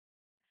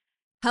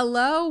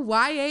Hello,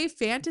 YA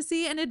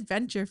fantasy and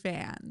adventure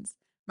fans.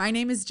 My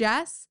name is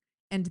Jess,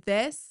 and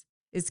this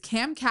is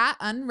Camcat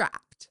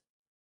Unwrapped.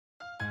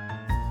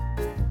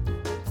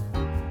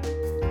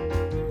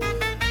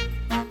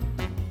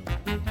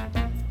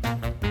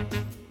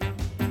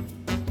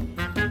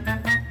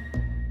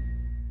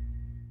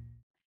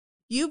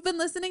 You've been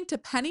listening to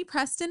Penny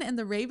Preston and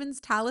the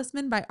Raven's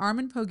Talismen by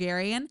Armen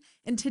Pogharian,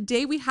 and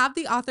today we have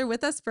the author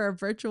with us for a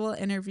virtual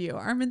interview.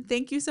 Armen,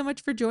 thank you so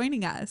much for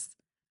joining us.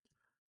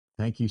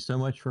 Thank you so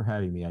much for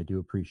having me. I do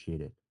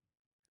appreciate it.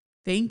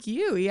 Thank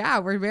you. Yeah,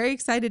 we're very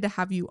excited to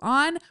have you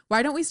on.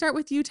 Why don't we start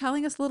with you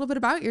telling us a little bit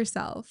about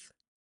yourself?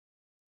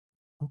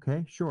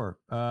 Okay, sure.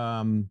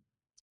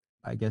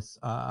 I guess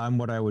I'm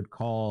what I would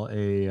call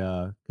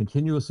a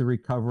continuously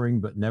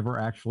recovering but never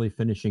actually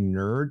finishing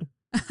nerd.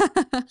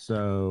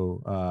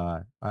 So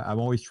I'm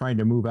always trying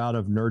to move out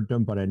of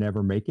nerddom, but I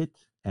never make it.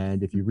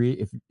 And if you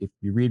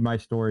read my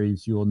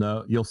stories,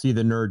 you'll see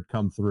the nerd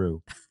come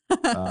through.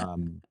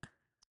 Um,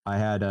 I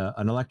had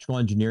an electrical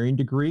engineering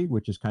degree,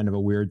 which is kind of a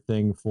weird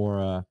thing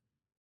for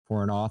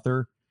an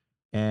author,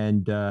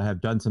 and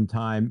have done some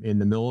time in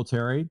the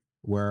military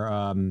where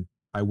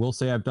I will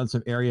say I've done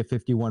some Area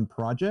 51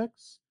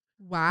 projects,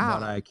 but Wow.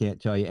 I can't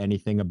tell you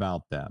anything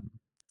about them.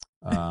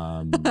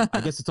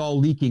 I guess it's all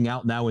leaking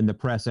out now in the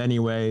press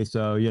anyway,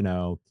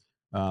 so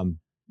um,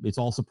 it's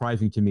all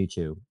surprising to me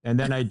too. And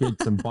then I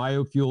did some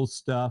biofuel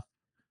stuff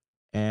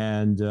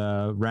and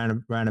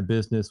ran a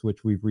business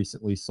which we've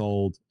recently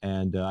sold,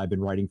 and I've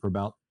been writing for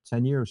about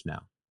 10 years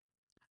now.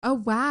 Oh,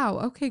 wow.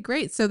 Okay,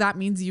 great. So that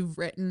means you've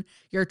written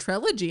your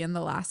trilogy in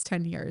the last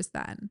 10 years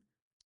then.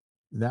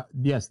 That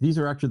Yes, these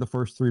are actually the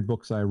first three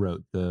books I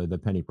wrote, the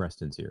Penny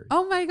Preston series.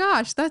 Oh my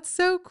gosh, that's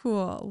so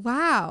cool.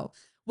 Wow.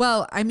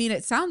 Well, I mean,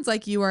 it sounds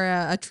like you are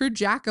a true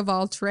jack of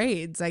all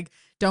trades. Like,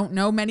 don't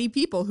know many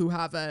people who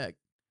have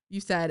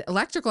you said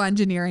electrical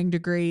engineering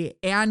degree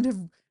and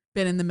have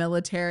been in the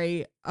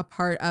military, a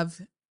part of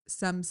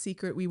some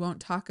secret we won't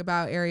talk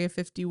about, Area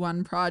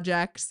 51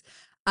 projects.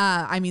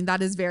 I mean,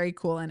 that is very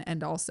cool.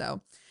 And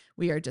also,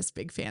 we are just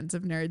big fans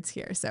of nerds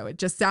here. So it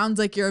just sounds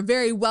like you're a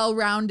very well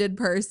rounded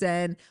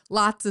person,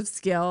 lots of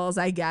skills.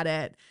 I get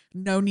it.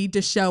 No need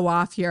to show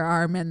off your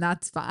arm, and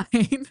that's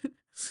fine.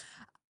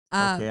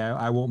 Okay, um,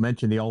 I won't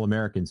mention the All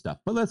American stuff,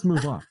 but let's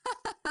move on.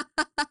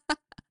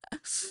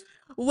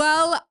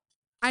 well,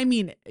 I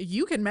mean,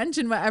 you can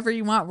mention whatever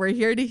you want. We're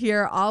here to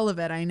hear all of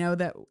it. I know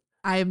that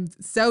I'm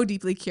so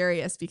deeply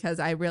curious because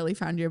I really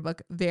found your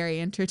book very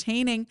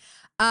entertaining.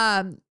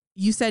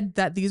 You said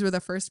that these were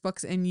the first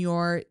books in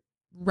your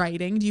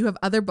writing. Do you have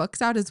other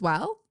books out as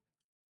well?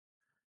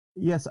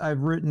 Yes, I've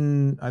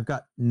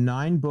got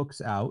 9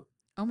 books out.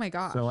 Oh my So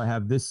I gosh.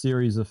 have this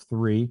series of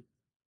 3,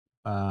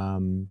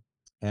 um,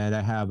 and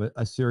I have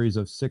a series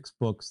of 6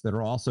 books that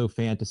are also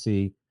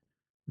fantasy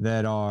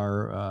that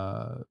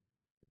I,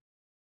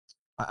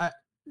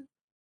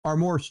 are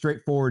more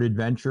straightforward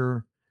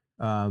adventure,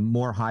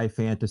 more high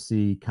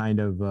fantasy kind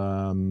of.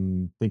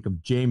 Think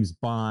of James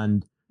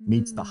Bond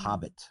meets The Mm.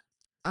 Hobbit,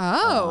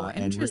 Oh,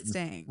 and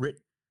interesting.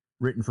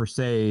 written for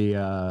say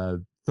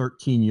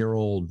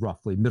 13-year-old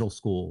roughly middle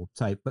school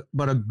type,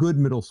 but a good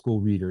middle school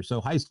reader.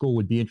 So high school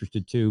would be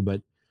interested too,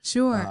 but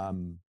Sure.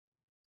 um,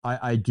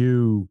 I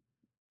do,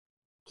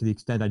 to the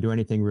extent I do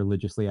anything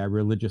religiously, I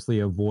religiously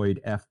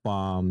avoid f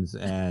bombs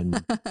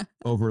and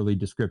overly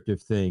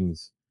descriptive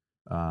things.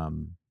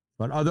 Um,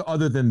 but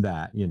other than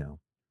that,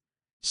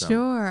 so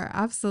Sure,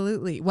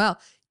 absolutely. Well,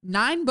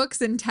 9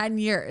 books in 10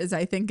 years,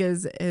 I think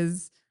is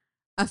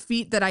a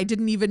feat that I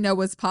didn't even know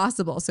was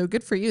possible. So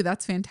good for you.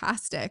 That's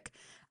fantastic.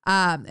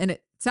 And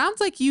it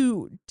sounds like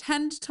you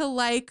tend to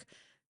like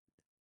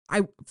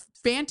I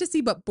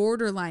fantasy, but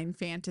borderline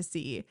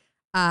fantasy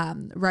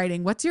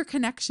writing. What's your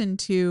connection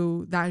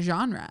to that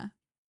genre?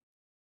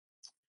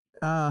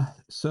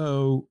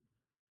 so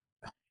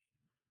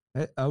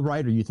a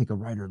writer, you think a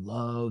writer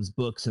loves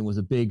books and was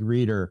a big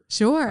reader.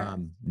 Sure.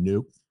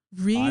 Nope,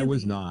 I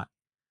was Really? not.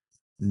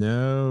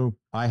 No,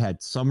 I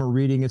had summer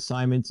reading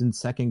assignments in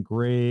second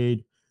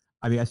grade.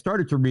 I mean, I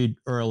started to read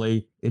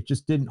early. It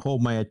just didn't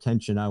hold my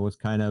attention. I was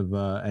kind of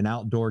an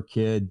outdoor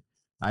kid.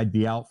 I'd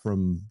be out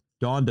from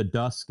dawn to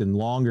dusk and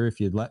longer if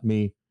you'd let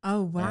me.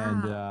 Oh,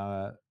 And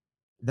wow.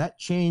 that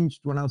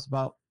changed when I was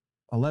about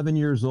 11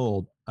 years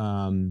old.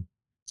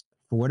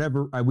 For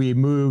whatever, we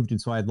moved, and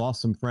so I had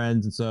lost some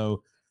friends. And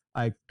so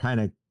I kind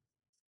of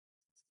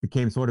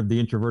became sort of the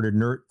introverted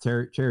nerd,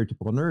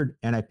 stereotypical nerd,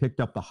 and I picked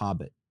up The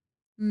Hobbit,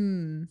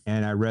 Hmm.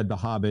 and I read The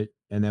Hobbit,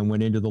 and then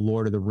went into The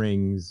Lord of the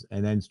Rings,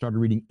 and then started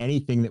reading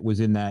anything that was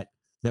in that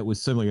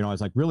was similar. I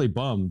was like really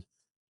bummed,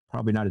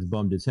 probably not as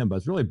bummed as him, but I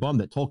was really bummed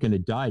that Tolkien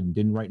had died and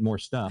didn't write more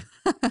stuff.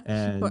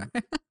 Sure.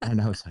 And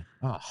I was like,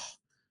 oh.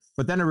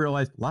 But then I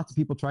realized lots of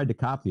people tried to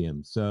copy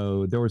him,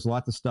 so there was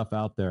lots of stuff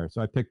out there.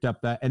 So I picked up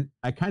that, and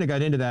I kind of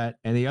got into that.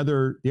 And the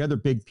other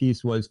big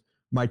piece was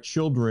my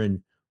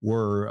children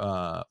were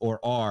or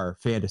are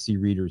fantasy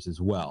readers as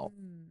well.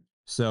 Mm.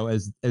 So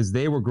as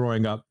they were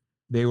growing up,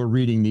 they were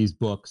reading these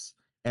books,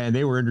 and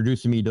they were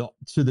introducing me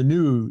to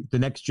the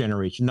next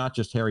generation, not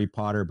just Harry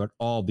Potter, but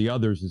all the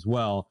others as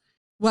well.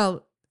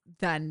 Well,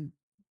 then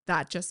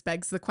that just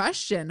begs the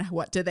question,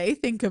 what do they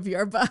think of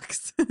your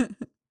books?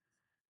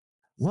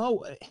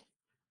 Well,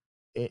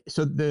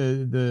 so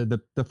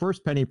the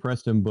first Penny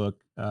Preston book,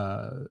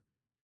 it,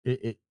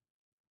 it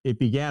it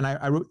began.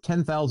 I wrote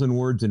 10,000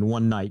 words in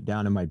one night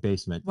down in my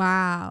basement.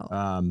 Wow.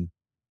 Um,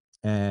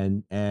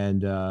 and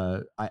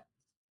I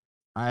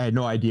had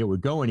no idea it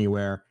would go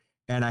anywhere,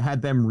 and I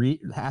had them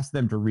asked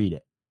them to read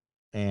it,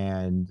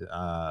 and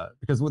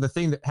because the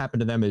thing that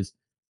happened to them is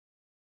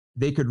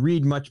they could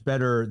read much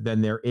better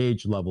than their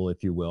age level,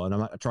 if you will. And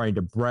I'm not trying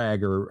to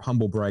brag or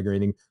humble brag or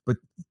anything, but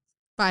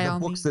By the all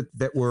books means.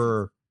 that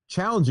were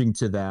challenging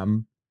to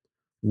them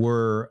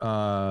were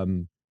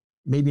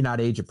maybe not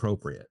age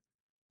appropriate.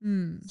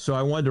 Mm. So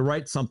I wanted to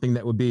write something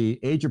that would be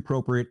age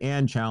appropriate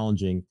and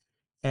challenging.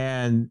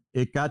 And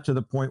it got to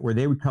the point where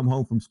they would come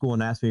home from school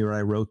and ask me what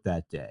I wrote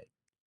that day.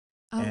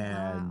 Oh,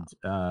 wow.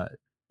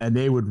 And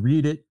they would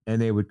read it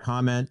and they would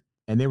comment,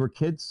 and they were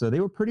kids, so they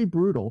were pretty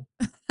brutal.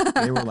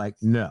 They were like,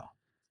 no,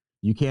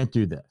 you can't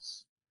do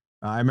this.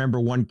 I remember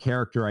one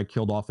character I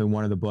killed off in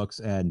one of the books,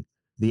 and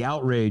the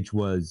outrage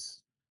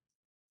was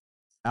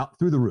out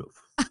through the roof.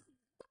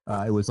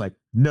 It was like,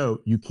 no,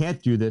 you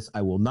can't do this.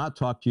 I will not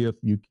talk to you if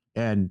you.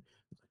 And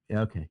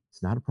okay,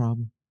 it's not a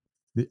problem.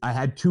 I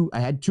had two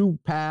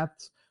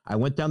paths. I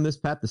went down this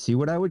path to see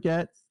what I would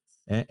get,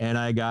 and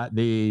I got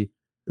the.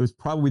 It was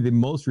probably the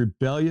most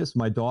rebellious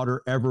my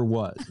daughter ever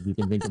was, if you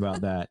can think about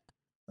that.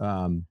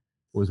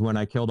 Was when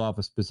I killed off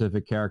a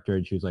specific character,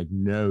 and she was like,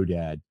 "No,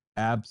 Dad,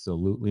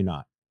 absolutely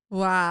not."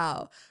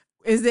 Wow.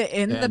 Is it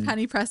in the And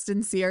Penny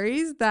Preston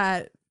series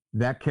that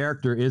that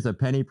character is a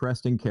Penny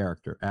Preston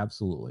character,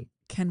 absolutely,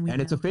 can we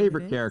and it's a know who it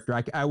favorite is?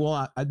 character. I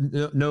will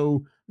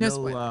no No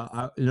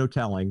spoilers. no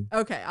telling.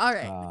 Okay, all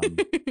right. Um,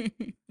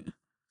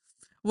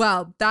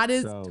 Well, that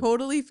is so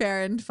totally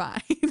fair and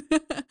fine.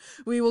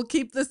 We will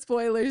keep the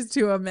spoilers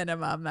to a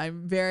minimum.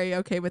 I'm very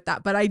okay with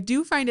that. But I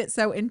do find it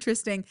so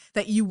interesting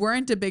that you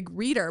weren't a big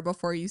reader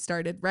before you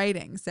started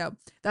writing. So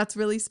that's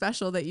really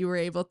special that you were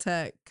able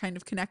to kind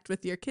of connect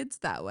with your kids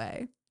that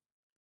way.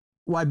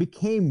 well, I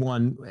became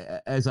one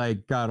as I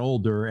got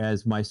older,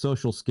 as my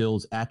social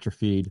skills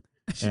atrophied,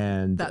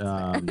 and That's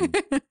fair.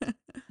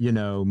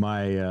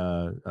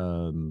 my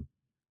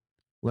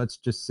let's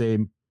just say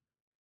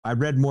I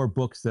read more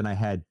books than I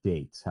had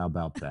dates. How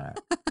about that?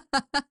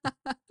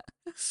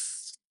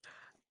 So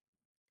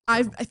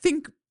I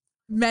think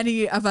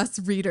many of us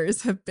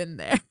readers have been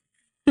there.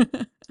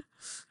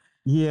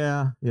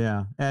 yeah,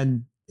 yeah,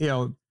 and it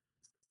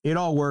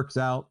all works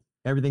out.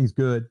 Everything's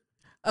good.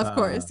 Of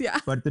course, yeah.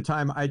 But at the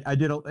time, I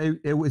did.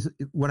 It was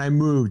when I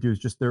moved. It was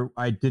just there.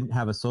 I didn't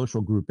have a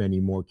social group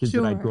anymore. Kids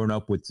that I'd Sure. grown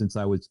up with since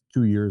I was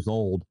 2 years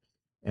old,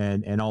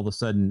 and all of a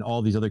sudden,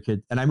 all these other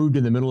kids. And I moved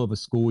in the middle of a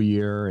school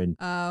year,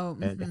 Oh,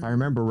 and if I mhm.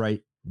 remember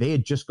right, they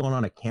had just gone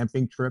on a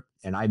camping trip,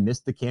 and I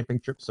missed the camping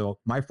trip. So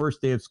my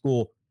first day of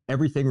school,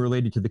 everything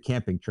related to the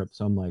camping trip.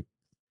 So I'm like,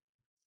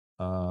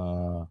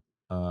 uh,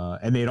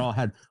 and they'd all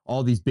had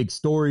all these big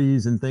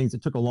stories and things.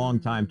 It took a long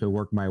time to Mm.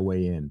 work my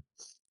way in.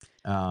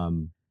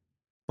 Um,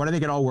 but I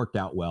think it all worked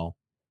out well,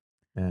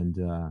 and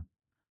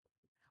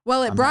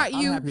Well, it brought I'm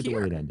you happy the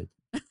way it here. ended.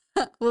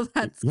 Well,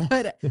 that's Yes,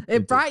 good. It it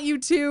did. brought you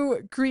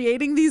to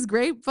creating these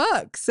great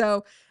books.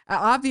 So,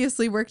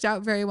 obviously worked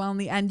out very well in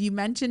the end. You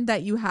mentioned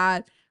that you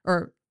had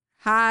a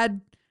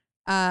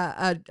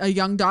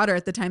young daughter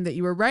at the time that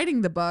you were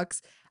writing the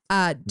books.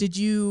 Did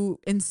you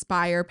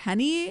inspire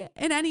Penny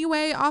in any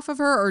way off of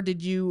her, or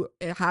did you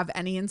have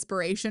any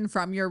inspiration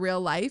from your real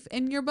life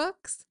in your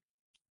books?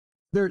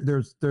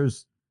 There's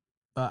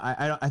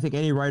I think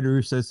any writer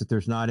who says that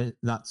there's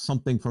not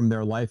something from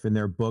their life in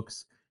their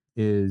books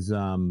is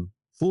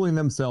fooling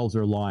themselves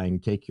or lying.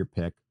 Take your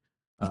pick.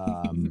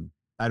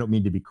 I don't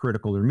mean to be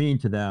critical or mean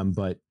to them,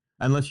 but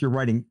if you're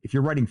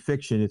writing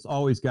fiction, it's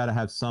always got to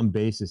have some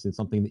basis in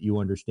something that you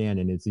understand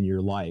and it's in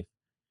your life.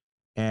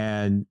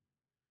 And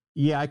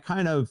yeah,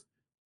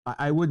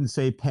 I wouldn't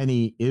say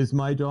Penny is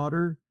my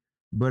daughter,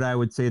 but I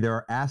would say there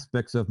are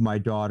aspects of my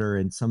daughter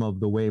and some of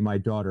the way my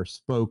daughter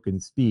spoke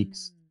and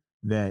speaks Mm.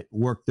 that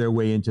work their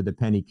way into the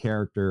Penny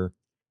character.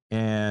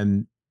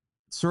 And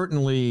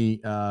certainly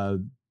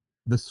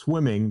there's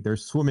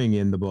swimming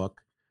in the book.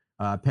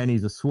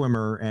 Penny's a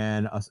swimmer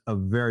and a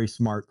very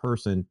smart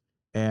person.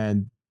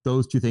 And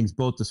those two things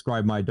both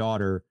describe my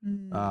daughter.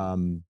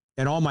 Mm.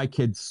 And all my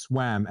kids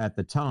swam at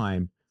the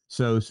time.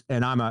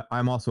 And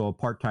I'm also a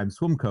part-time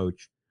swim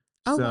coach.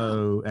 Oh, wow.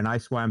 So, and I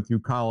swam through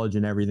college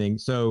and everything.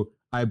 So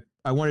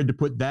I wanted to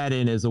put that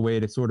in as a way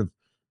to sort of,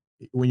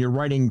 when you're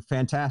writing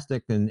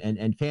fantastic and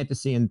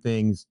fantasy and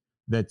things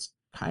that's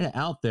kind of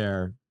out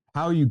there,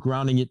 how are you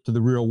grounding it to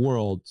the real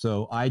world?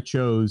 So I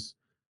chose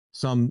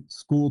some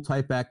school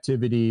type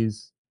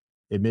activities,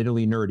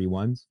 admittedly nerdy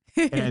ones,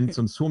 and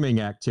some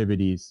swimming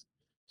activities,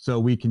 so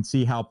we can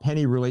see how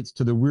Penny relates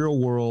to the real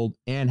world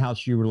and how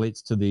she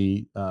relates to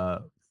the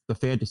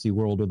fantasy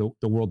world, or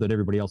the world that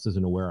everybody else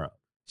isn't aware of.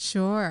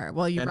 Sure.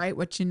 Well, you And write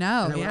what you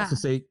know. and I would also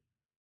Yeah. say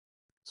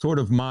sort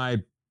of my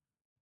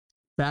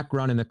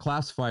background in the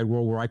classified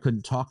world where I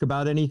couldn't talk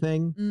about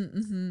anything,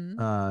 Mm-hmm.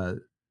 uh,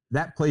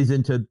 that plays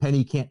into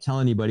Penny can't tell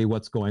anybody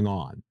what's going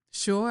on.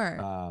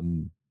 Sure.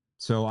 Um,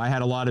 so I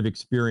had a lot of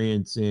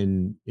experience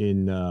in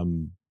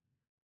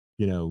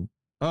you know,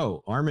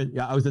 oh, Armen,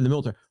 yeah, I was in the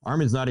military.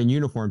 Armen's not in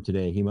uniform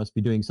today. He must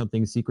be doing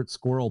something secret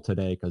squirrel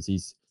today because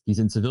he's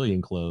in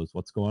civilian clothes.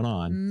 What's going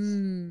on?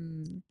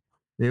 Mm.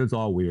 It was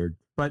all weird.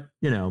 But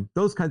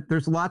those kind.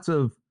 There's lots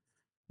of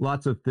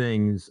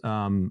things.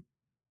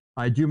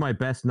 I do my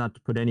best not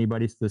to put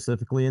anybody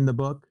specifically in the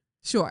book,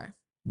 Sure.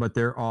 but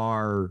there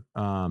are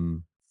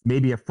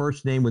maybe a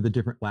first name with a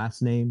different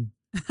last name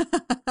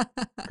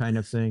kind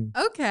of thing,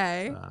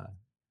 Okay. uh,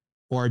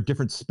 or a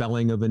different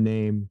spelling of a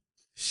name.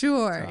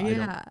 Sure. I don't.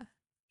 Yeah.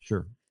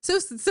 Sure.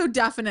 So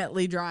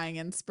definitely drawing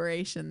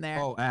inspiration there.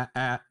 Oh,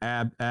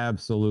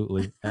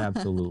 absolutely,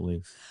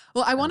 absolutely,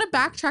 Well, I want to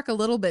absolutely. backtrack a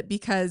little bit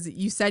because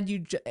you said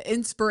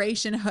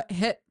inspiration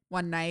hit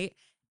one night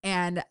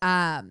and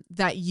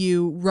that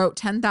you wrote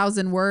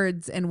 10,000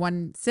 words in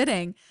one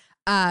sitting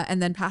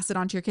and then passed it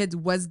on to your kids.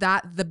 Was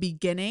that the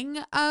beginning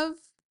of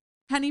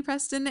Penny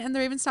Preston and the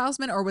Raven's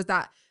Talisman, or was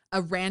that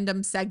a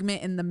random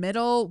segment in the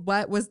middle?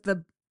 What was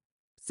the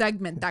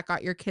segment that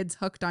got your kids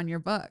hooked on your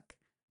book?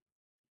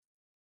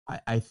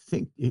 I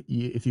think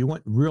if you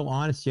want real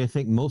honesty, I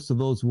think most of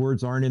those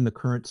words aren't in the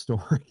current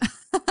story.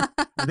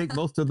 I think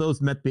most of those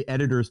met the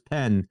editor's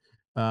pen,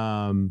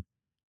 um,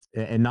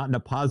 and not in a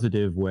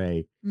positive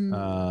way. Mm,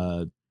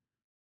 Uh,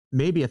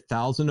 Maybe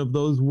 1,000 of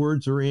those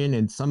words are in,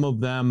 and some of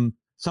them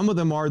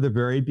are the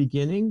very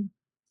beginning,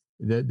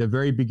 the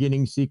very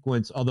beginning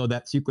sequence. Although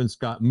that sequence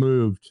got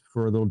moved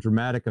for a little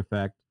dramatic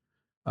effect,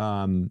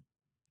 um,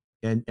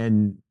 and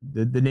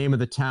the name of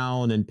the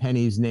town and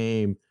Penny's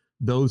name,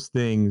 those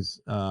things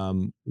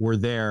were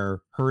there.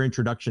 Her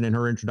introduction and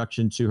her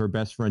introduction to her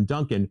best friend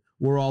Duncan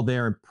were all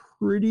there and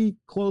pretty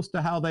close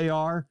to how they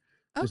are,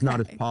 just not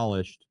as okay.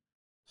 polished.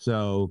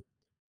 So,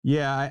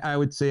 yeah, I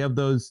would say of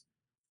those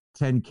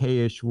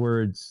 10K-ish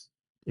words,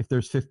 if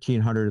there's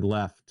 1,500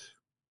 left,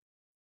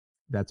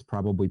 that's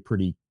probably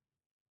pretty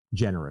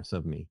generous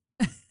of me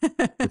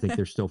to think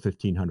there's still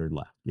 1,500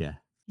 left. Yeah.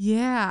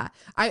 Yeah.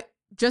 I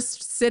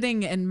just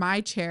sitting in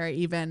my chair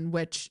even,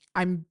 which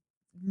I'm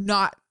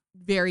not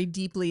very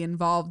deeply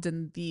involved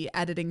in the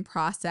editing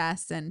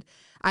process, and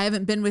I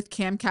haven't been with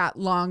CamCat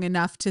long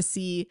enough to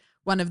see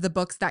one of the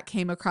books that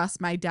came across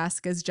my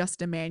desk as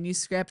just a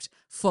manuscript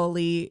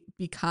fully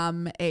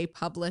become a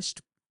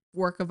published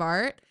work of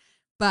art.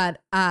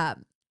 But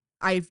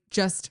I've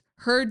just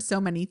heard so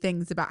many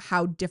things about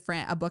how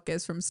different a book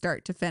is from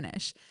start to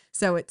finish.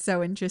 So it's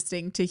so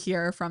interesting to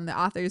hear from the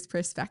author's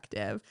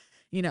perspective.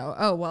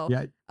 Oh, well,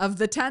 Yeah. of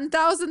the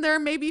 10,000, there are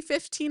maybe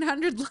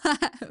 1,500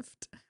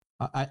 left.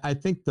 I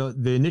think the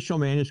initial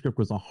manuscript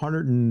was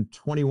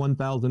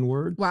 121,000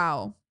 words.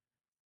 Wow.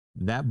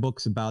 That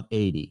book's about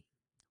 80.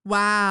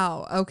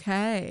 Wow.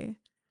 Okay.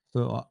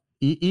 So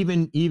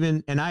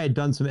even and I had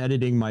done some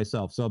editing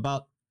myself. So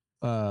about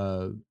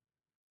uh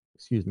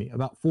excuse me,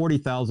 about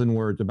 40,000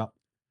 words, about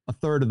a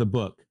third of the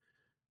book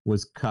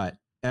was cut.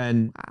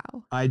 And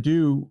Wow. I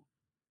do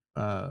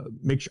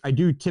make sure I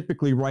do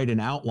typically write an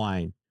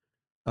outline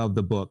of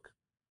the book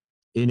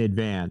in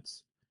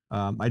advance.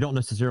 I don't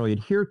necessarily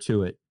adhere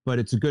to it, but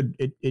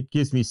it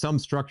gives me some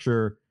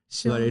structure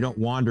so that I Sure. don't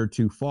wander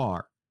too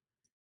far.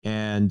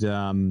 And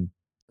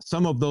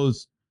some of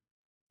those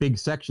big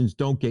sections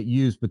don't get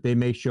used, but they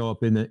may show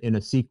up in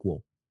a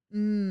sequel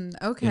in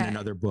Okay.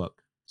 another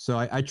book. So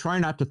I try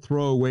not to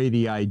throw away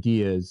the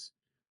ideas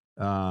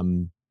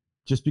um,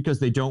 just because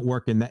they don't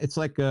work in that. It's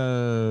like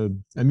a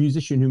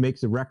musician who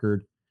makes a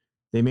record.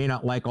 They may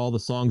not like all the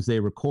songs they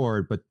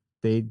record, but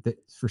they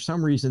for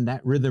some reason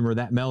that rhythm or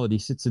that melody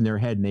sits in their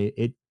head, and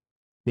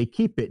they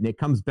keep it, and it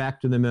comes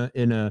back to them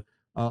in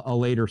a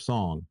later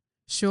song.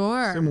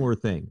 Sure. Similar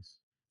things,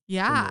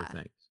 similar Yeah.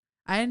 things.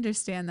 I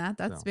understand that.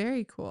 That's So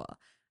very cool.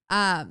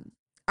 Um,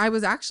 I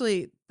was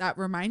actually, that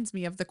reminds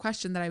me of the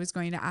question that I was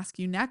going to ask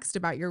you next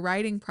about your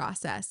writing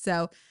process.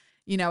 So,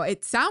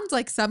 it sounds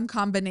like some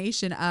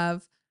combination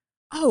of,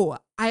 oh,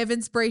 I have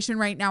inspiration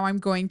right now. I'm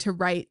going to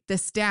write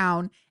this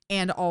down.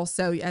 And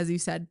also, as you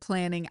said,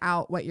 planning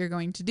out what you're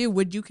going to do.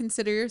 Would you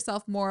consider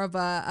yourself more of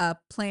a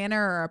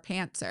planner or a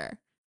pantser?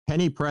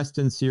 Penny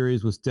Preston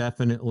series was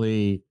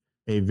definitely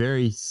a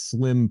very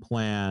slim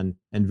plan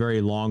and very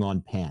long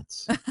on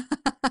pants.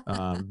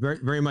 Very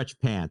very much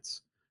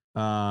pants.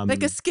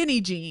 Like a Um,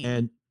 skinny jean.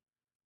 and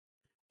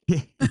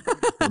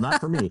well, not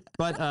for me,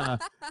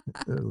 but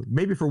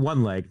maybe for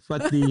one leg.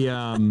 But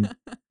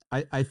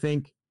I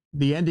think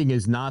the ending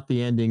is not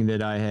the ending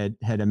that I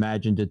had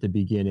imagined at the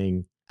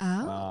beginning.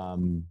 Oh,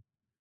 Um,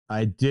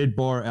 I did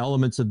borrow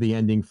elements of the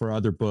ending for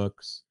other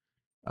books,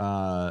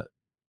 uh,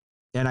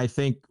 and I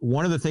think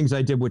one of the things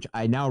I did, which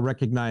I now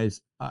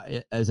recognize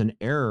as an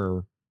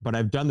error, but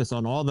I've done this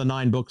on all the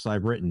 9 books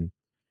I've written.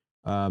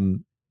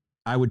 Um,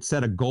 I would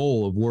set a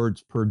goal of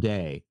words per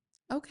day,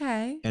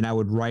 okay. and I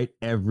would write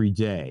every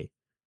day.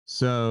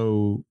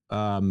 So,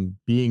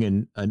 being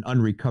an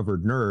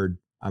unrecovered nerd,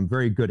 I'm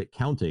very good at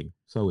counting.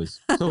 so is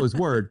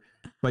Word,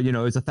 but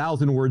it's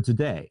 1,000 words a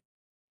day,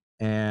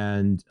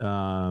 and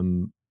a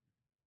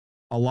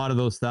lot of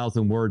those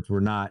 1,000 words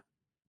were not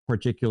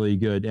particularly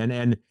good.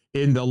 And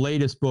in the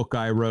latest book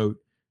I wrote,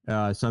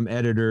 some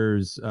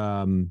editors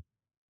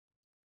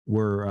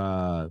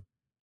were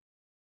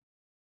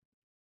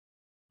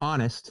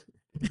honest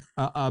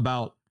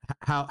about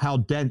how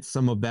dense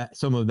some of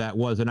that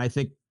was, and I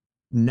think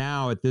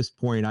now at this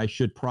point I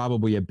should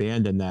probably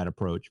abandon that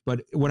approach.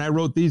 But when I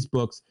wrote these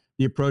books,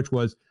 the approach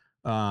was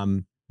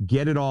um,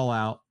 get it all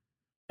out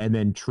and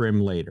then trim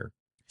later.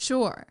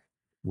 Sure.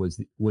 Was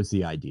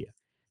the idea.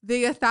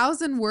 The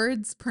 1,000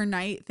 words per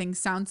night thing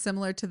sounds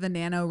similar to the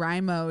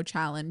NaNoWriMo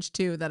challenge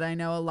too, that I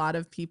know a lot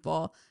of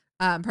people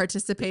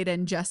participate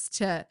in just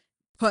to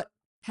put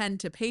pen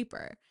to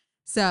paper.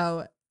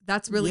 So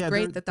that's really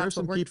great that that's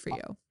what worked for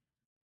you.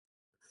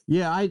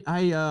 Yeah, I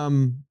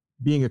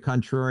being a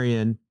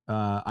contrarian,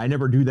 I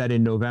never do that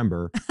in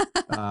November.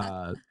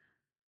 uh,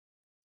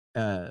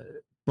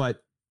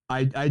 but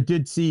I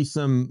did see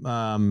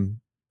some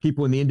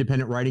people in the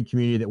independent writing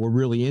community that were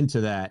really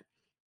into that,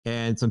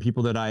 and some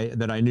people that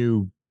I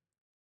knew,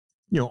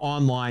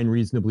 online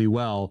reasonably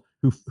well,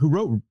 who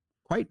wrote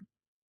quite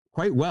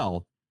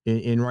well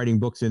in writing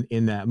books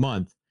in that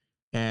month.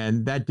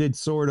 And that did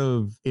sort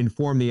of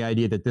inform the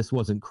idea that this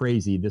wasn't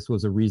crazy. This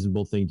was a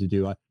reasonable thing to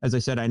do. As I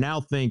said, I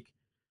now think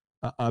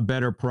a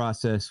better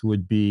process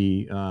would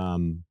be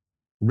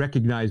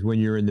recognize when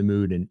you're in the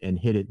mood and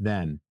hit it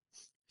then.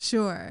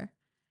 Sure.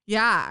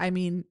 Yeah. I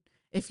mean,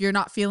 if you're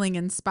not feeling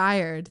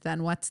inspired,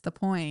 then what's the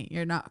point?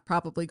 You're not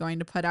probably going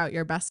to put out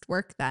your best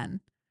work then.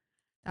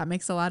 That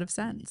makes a lot of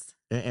sense.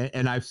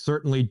 And I've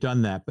certainly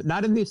done that, but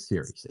not in this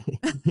series.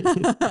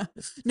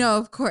 No,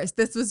 of course.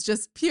 This was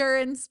just pure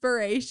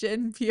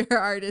inspiration, pure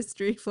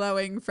artistry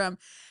flowing from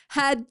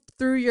head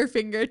through your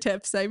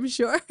fingertips, I'm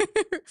sure,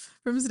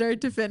 from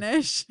start to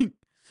finish.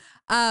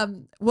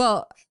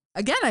 Well,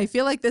 again, I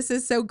feel like this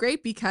is so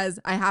great because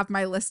I have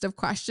my list of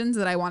questions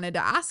that I wanted to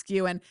ask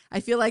you. And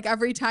I feel like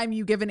every time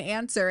you give an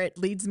answer, it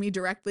leads me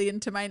directly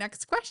into my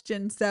next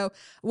question. So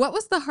what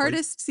was the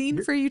hardest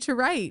scene for you to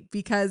write?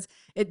 Because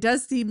it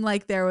does seem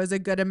like there was a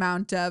good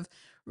amount of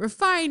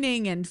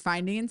refining and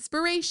finding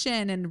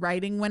inspiration and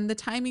writing when the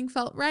timing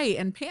felt right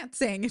and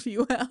pantsing, if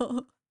you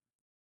will.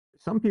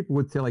 Some people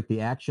would say like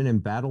the action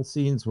and battle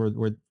scenes were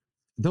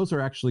those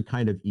are actually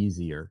kind of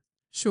easier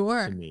to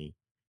Sure. me,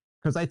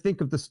 because I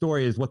think of the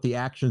story as what the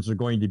actions are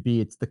going to be.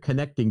 It's the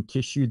connecting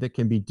tissue that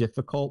can be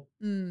difficult.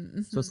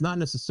 Mm-hmm. So it's not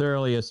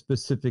necessarily a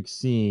specific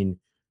scene.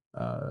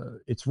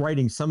 It's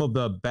writing some of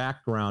the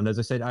background. As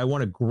I said, I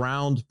want to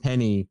ground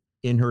Penny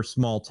in her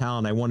small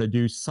town. I want to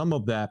do some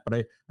of that, but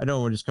I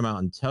don't want to just come out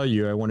and tell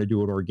you. I want to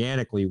do it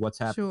organically. What's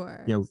happening?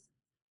 Sure.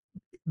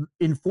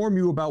 Inform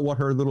you about what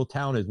her little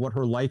town is, what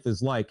her life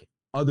is like,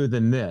 other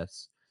than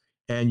this.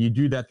 And you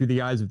do that through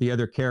the eyes of the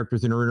other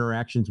characters and her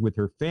interactions with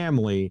her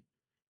family.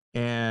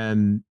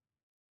 And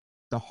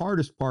the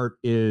hardest part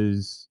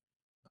is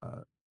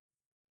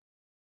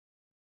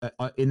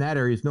in that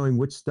area is knowing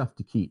which stuff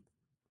to keep.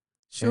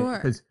 Sure.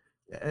 Because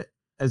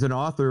as an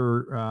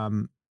author,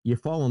 you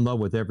fall in love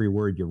with every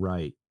word you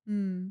write.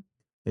 Mm.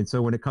 And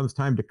so when it comes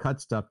time to cut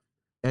stuff,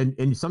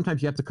 and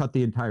sometimes you have to cut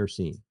the entire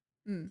scene.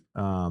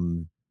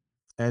 Mm.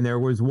 And there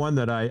was one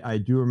that I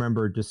do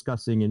remember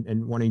discussing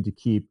and wanting to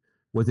keep,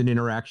 was an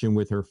interaction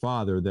with her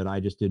father that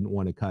I just didn't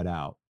want to cut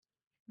out.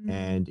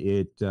 And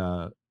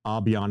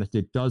I'll be honest,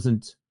 it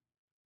doesn't,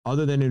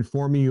 other than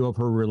informing you of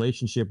her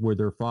relationship with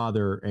her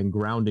father and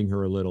grounding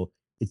her a little,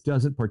 it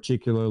doesn't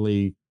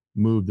particularly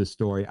move the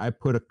story. I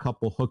put a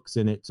couple hooks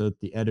in it so that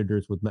the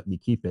editors would let me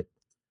keep it.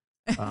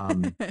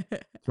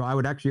 So I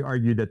would actually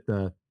argue that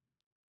the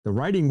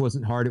writing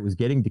wasn't hard. It was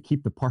getting to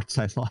keep the parts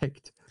I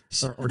liked,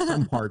 or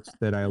some parts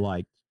that I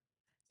liked.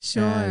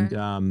 Sure.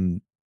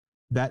 And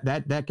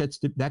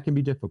that can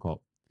be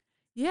difficult.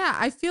 Yeah,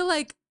 I feel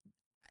like,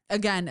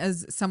 again,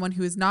 as someone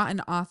who is not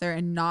an author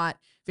and not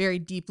very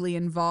deeply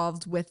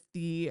involved with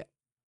the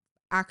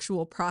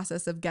actual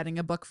process of getting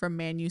a book from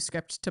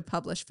manuscript to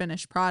published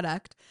finished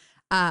product,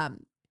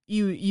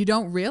 you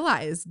don't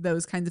realize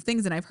those kinds of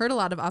things. And I've heard a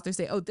lot of authors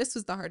say, "Oh, this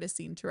was the hardest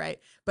scene to write,"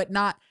 but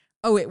not,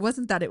 "Oh, it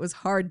wasn't that it was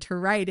hard to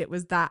write. It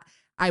was that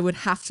I would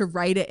have to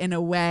write it in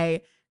a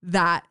way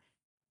that,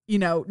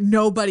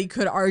 nobody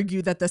could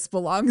argue that this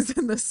belongs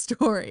in the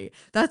story."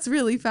 That's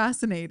really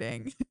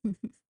fascinating.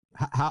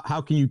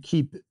 How can you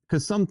keep,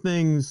 because some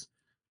things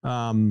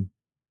are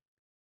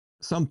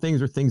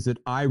things that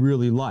I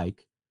really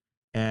like,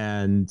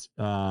 and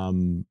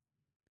I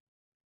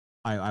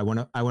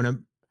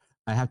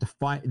have to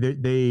find,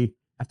 they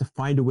have to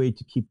find a way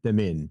to keep them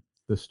in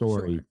the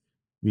story. Sure.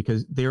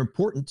 Because they're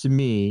important to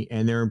me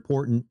and they're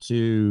important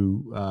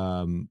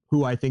to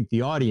who I think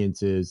the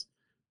audience is.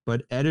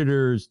 But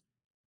editors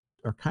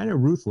are kind of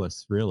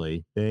ruthless,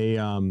 really. They're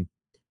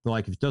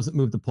like, if it doesn't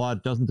move the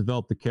plot, doesn't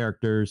develop the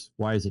characters,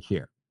 why is it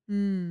here?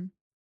 Mm.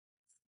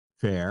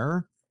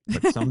 Fair,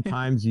 but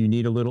sometimes you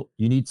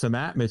need some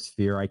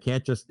atmosphere.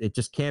 It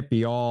just can't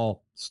be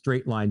all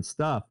straight line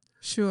stuff.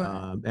 Sure.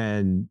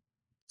 And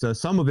So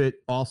some of it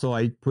also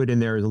I put in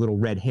there as little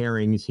red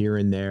herrings here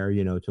and there,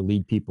 to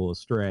lead people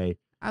astray.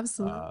 Uh,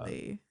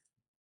 Absolutely.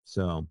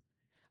 so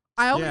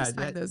I yeah, always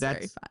find those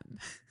very fun.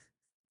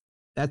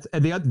 that's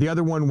and the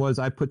other one was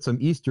I put some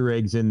Easter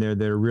eggs in there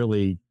that are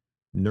really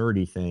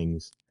nerdy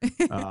things.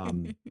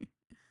 Um,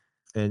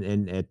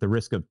 and at the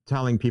risk of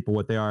telling people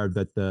what they are,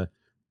 that the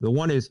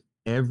one is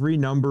every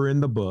number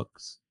in the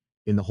books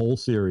in the whole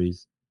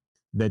series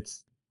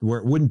that's where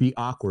it wouldn't be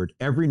awkward.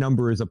 Every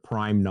number is a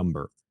prime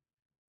number.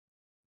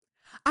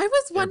 I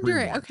was Every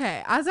wondering, one.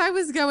 okay, as I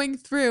was going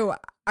through,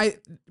 I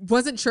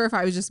wasn't sure if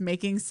I was just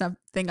making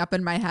something up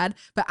in my head,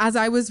 but as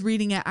I was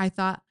reading it, I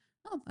thought,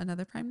 oh,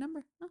 another prime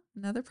number, oh,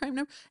 another prime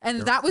number. And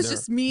They're that was they're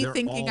just me they're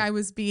thinking I all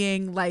was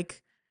being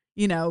like,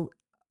 you know,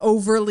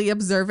 overly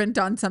observant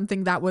on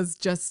something that was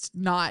just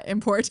not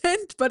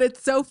important. But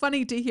it's so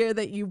funny to hear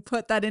that you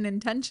put that in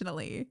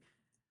intentionally.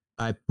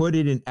 I put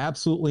it in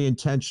absolutely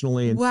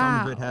intentionally, and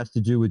some of it Wow. has to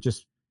do with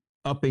just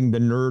upping the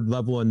nerd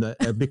level and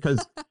the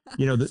because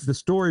the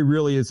story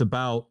really is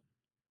about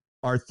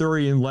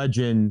Arthurian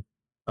legend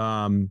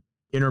um,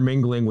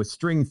 intermingling with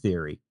string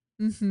theory,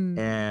 Hmm.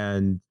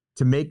 and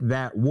to make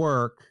that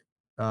work,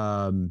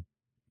 um,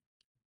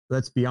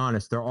 let's be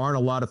honest, there aren't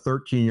a lot of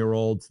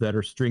 13-year-olds that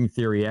are string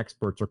theory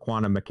experts or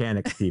quantum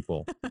mechanics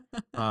people.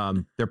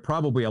 They're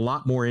probably a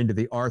lot more into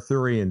the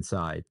Arthurian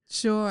side.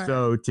 Sure.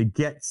 So to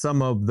get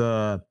some of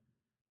the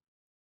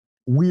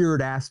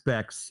weird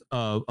aspects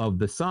of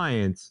the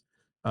science,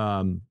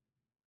 um,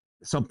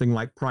 something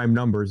like prime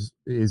numbers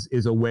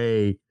is a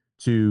way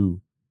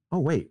to, oh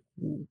wait,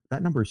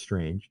 that number is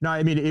strange. No,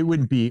 I mean it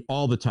wouldn't be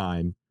all the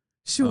time,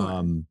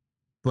 Sure.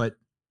 but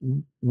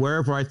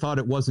wherever I thought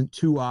it wasn't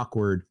too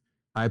awkward,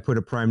 I put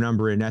a prime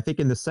number in. I think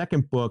in the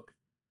second book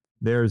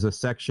there's a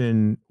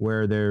section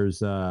where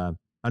there's a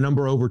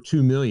number over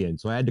 2 million,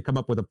 so I had to come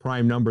up with a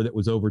prime number that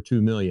was over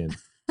 2 million,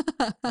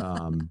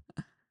 um,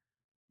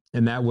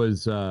 and that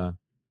was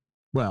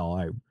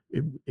well,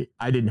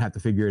 I didn't have to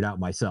figure it out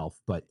myself,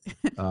 but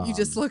You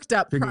just looked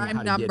up figuring out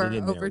prime how to get it number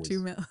in there over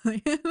 2 was,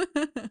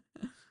 million.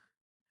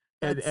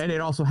 That's and it sweet.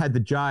 also had the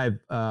jive.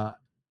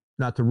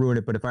 Not to ruin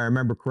it, but if I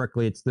remember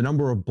correctly, it's the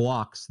number of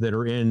blocks that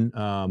are in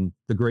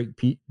the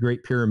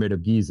Great Pyramid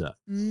of Giza.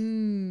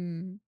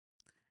 Mm,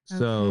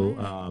 So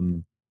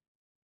okay.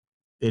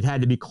 it had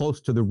to be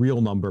close to the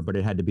real number, but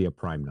it had to be a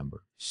prime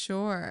number.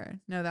 Sure.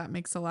 No, that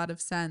makes a lot of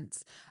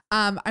sense.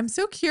 I'm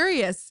so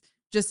curious.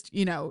 Just,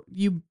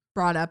 you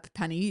brought up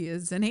Penny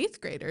is an eighth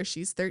grader.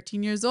 She's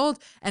 13 years old.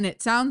 And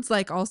it sounds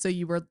like also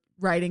you were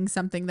writing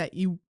something that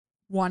you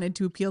wanted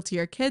to appeal to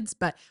your kids.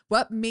 But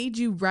what made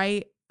you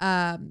write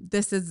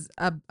this is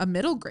a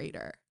middle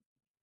grader?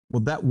 Well,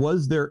 that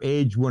was their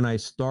age when I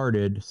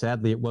started.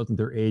 Sadly, it wasn't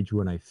their age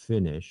when I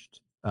finished.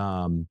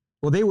 Well,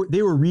 they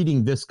were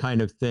reading this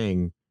kind of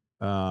thing.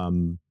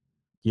 Um,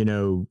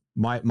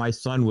 my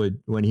son would,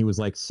 when he was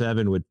like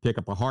 7, would pick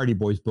up a Hardy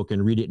Boys book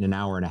and read it in an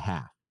hour and a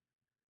half.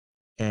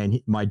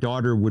 And my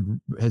daughter would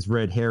has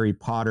read Harry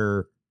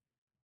Potter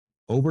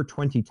over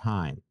 20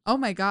 times, Oh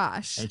my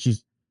gosh. and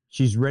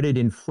she's read it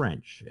in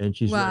French, and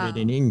she's read it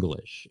in Wow.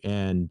 English,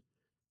 and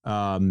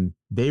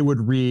they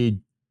would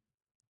read.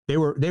 They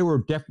were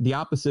the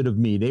opposite of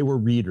me. They were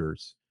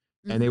readers,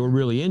 and they were Hmm.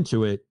 really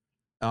into it.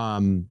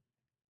 Um,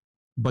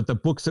 but the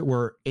books that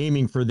were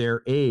aiming for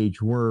their age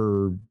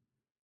were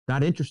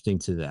not interesting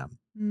to them.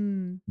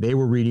 Mm, They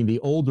were reading the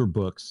older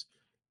books,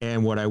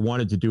 and what I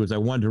wanted to do is I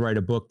wanted to write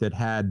a book that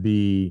had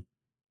the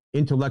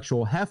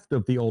intellectual heft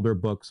of the older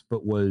books,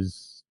 but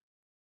was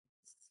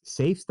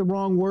safe's the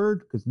wrong word,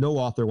 because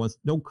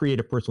no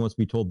creative person wants to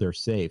be told they're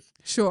safe.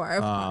 sure,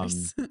 of Um,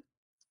 course.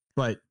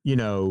 but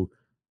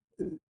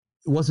it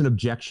wasn't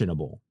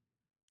objectionable.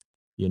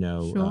 You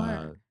know,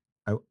 Sure.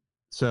 I,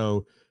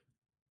 so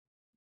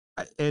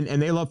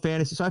and they love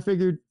fantasy, so I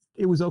figured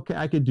it was okay.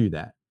 I could do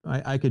that.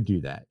 I could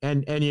do that.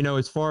 And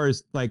as far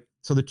as like,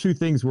 so the two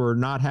things were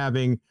not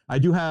having. I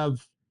do have,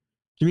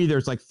 to me,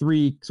 there's like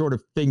three sort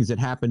of things that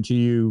happen to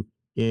you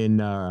in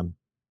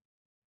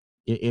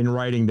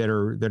writing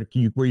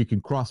where you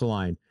can cross a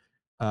line.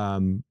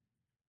 Um,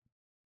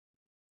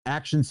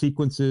 Action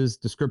sequences,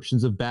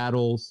 descriptions of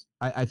battles.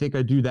 I think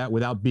I do that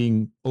without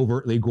being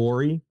overtly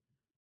gory,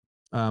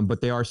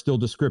 but they are still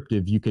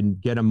descriptive. You can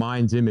get a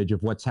mind's image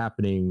of what's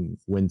happening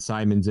when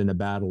Simon's in a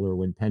battle or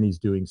when Penny's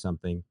doing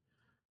something.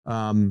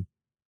 Um,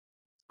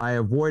 I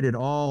avoided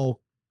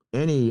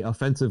any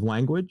offensive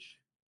language.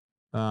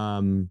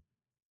 Um,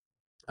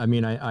 I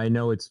mean, I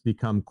know it's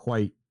become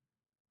quite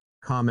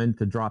common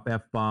to drop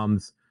f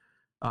bombs.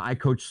 I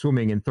coach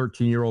swimming, and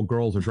 13-year-old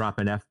girls are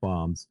dropping f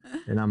bombs,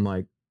 and I'm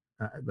like,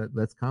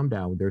 let's calm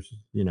down.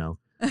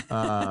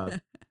 Uh,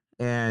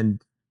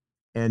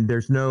 and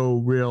there's no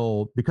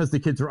real, because the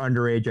kids are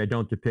underage. I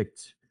don't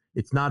depict.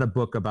 It's not a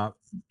book about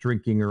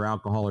drinking or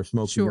alcohol or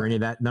smoking or any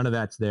of Sure. that. None of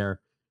that's there.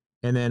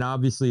 And then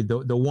obviously the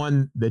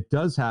one that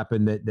does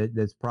happen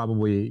that's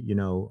probably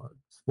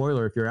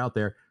spoiler if you're out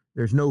there.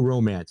 There's no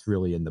romance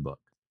really in the book.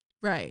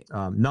 Right.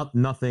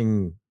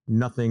 Nothing.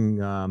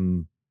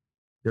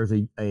 There's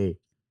a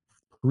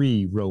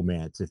pre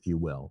romance, if you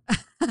will.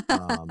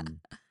 Um,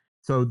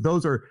 So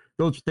those are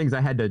things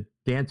I had to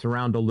dance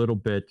around a little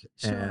bit,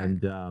 Sure.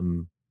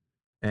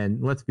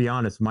 and let's be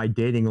honest, my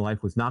dating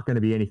life was not going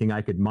to be anything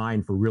I could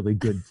mine for really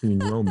good teen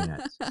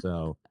romance.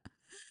 So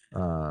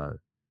uh,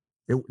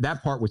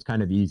 that part was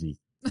kind of easy.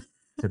 I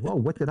said, "Well,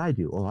 what did I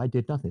do? Oh, I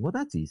did nothing. Well,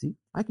 that's easy.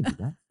 I can do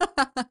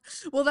that."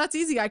 Well, that's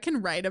easy. I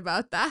can write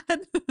about that.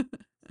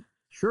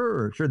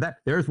 Sure, sure. That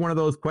there's one of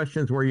those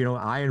questions where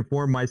I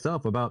inform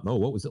myself about. Oh,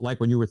 what was it like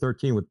when you were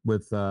 13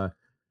 with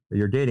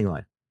your dating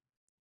life?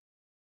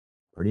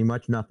 Pretty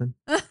much nothing.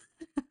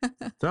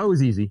 So it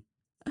was easy.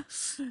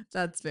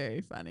 That's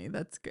very funny.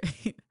 That's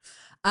great.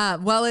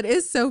 Well, it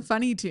is so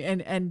funny to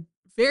and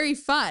very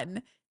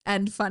fun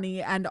and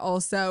funny, and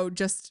also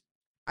just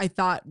I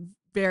thought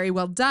very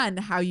well done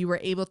how you were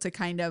able to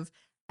kind of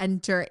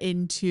enter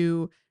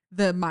into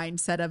the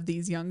mindset of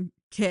these young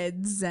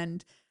kids.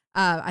 And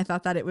I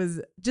thought that it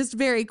was just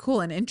very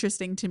cool and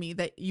interesting to me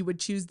that you would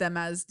choose them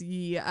as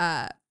the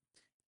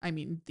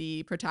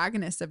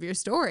protagonists of your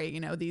story,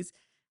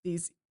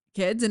 these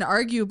kids, and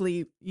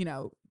arguably,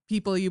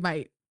 people you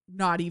might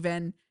not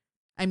even,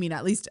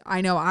 at least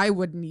I know I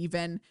wouldn't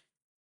even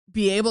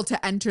be able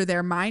to enter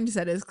their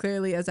mindset as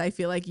clearly as I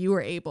feel like you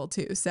were able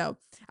to. So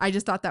I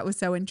just thought that was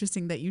so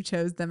interesting that you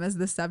chose them as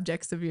the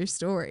subjects of your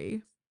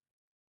story.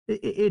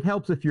 It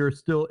helps if you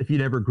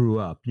never grew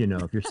up,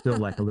 if you're still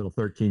like a little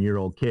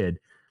 13-year-old kid.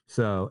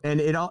 So, and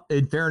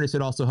in fairness,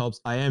 it also helps.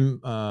 I am,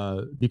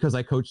 because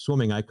I coach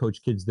swimming, I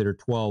coach kids that are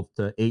 12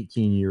 to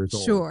 18 years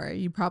old. Sure,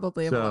 you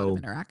probably have a lot of So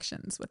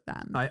interactions with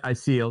them. I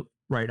see,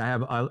 right.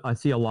 I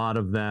see a lot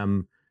of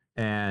them,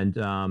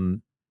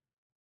 and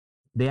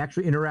they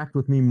actually interact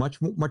with me much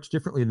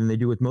differently than they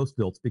do with most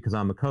adults because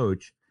I'm a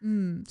coach.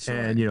 And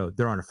Sure.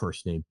 they're on a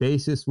first name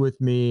basis with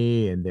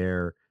me, and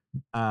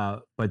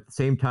but at the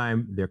same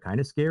time they're kind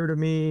of scared of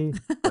me,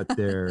 but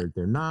they're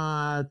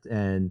not,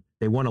 and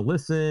they want to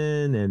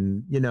listen,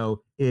 and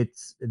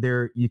it's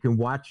there. You can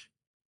watch,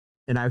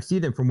 and I see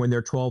them from when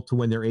they're 12 to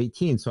when they're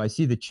 18, so I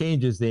see the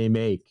changes they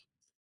make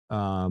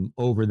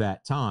over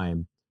that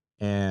time.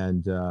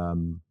 And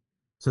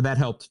so that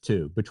helped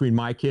too between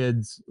my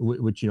kids,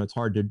 which it's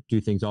hard to do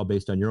things all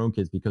based on your own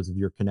kids because of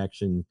your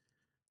connection,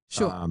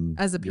 Sure.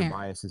 As a your parent,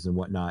 biases and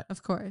whatnot.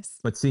 of course.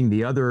 But seeing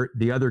the other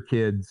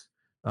kids,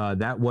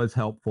 that was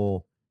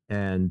helpful.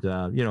 And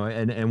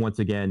and once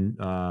again,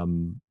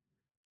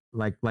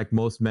 like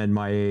most men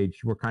my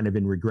age, we're kind of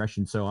in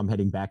regression. So I'm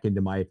heading back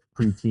into my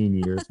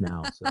preteen years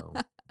now. So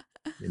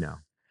you know,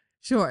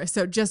 Sure.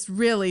 So just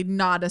really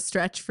not a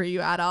stretch for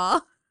you at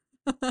all.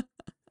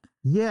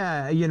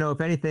 yeah,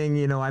 if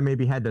anything, I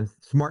maybe had to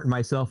smarten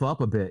myself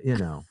up a bit.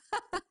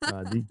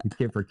 The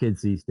kid for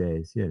kids these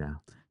days.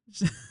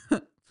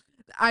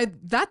 I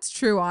That's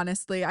true,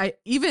 honestly.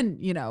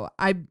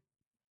 I'm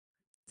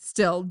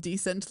still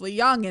decently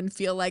young and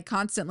feel like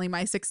constantly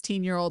my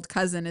 16-year-old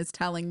cousin is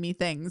telling me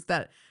things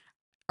that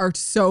are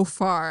so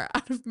far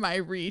out of my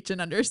reach and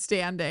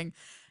understanding.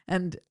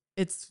 And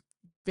it's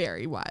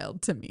very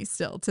wild to me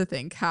still to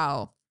think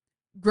how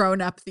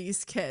grown up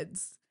these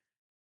kids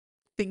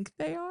think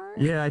they are.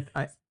 Yeah,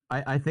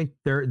 I think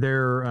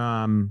their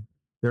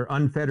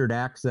unfettered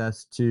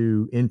access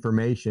to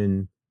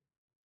information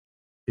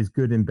is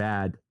good and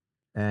bad,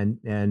 and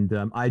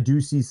I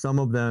do see some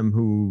of them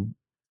who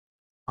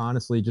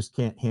honestly just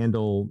can't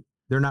handle.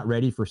 They're not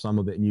ready for some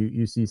of it, and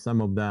you see uh,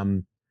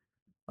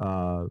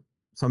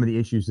 some of the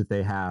issues that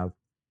they have.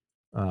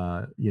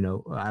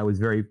 I was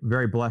very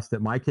very blessed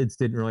that my kids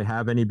didn't really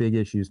have any big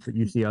issues, but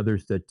you see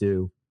others that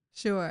do,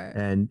 Sure.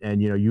 and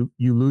you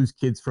lose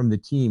kids from the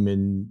team,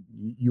 and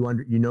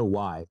you know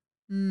why.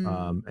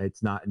 Mm,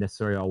 It's not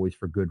necessarily always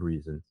for good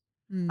reasons.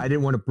 mm. I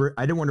didn't want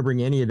to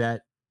bring any of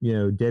that,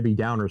 Debbie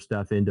Downer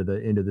stuff into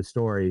the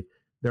story.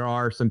 There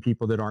are some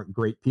people that aren't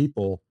great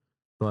people,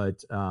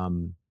 but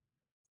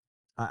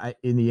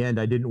in the end,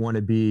 I didn't want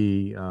to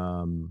be,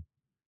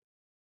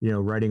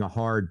 writing a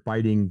hard,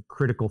 biting,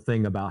 critical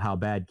thing about how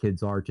bad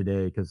kids are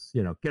today. Because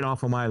get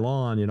off of my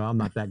lawn. I'm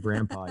not that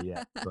grandpa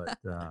yet, but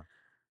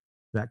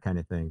that kind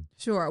of thing.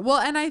 Sure. Well,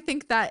 and I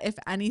think that if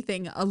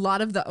anything, a lot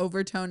of the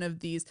overtone of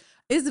these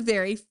is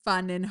very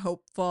fun and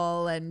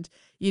hopeful. And,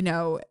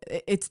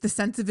 it's the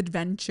sense of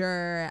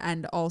adventure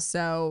and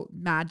also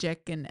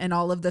magic and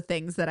all of the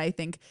things that I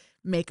think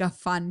make a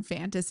fun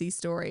fantasy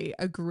story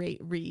a great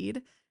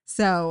read.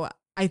 So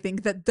I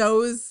think that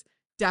those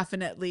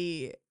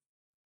definitely,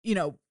 you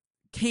know,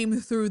 came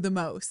through the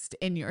most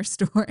in your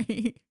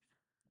story.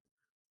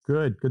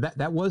 Good, good.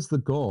 That was the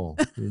goal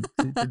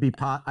to be.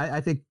 I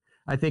think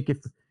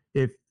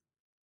if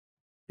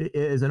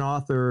as an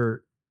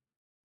author,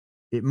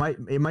 it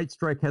might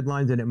strike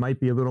headlines, and it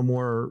might be a little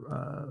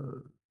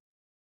more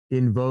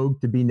in vogue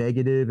to be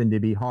negative and to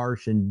be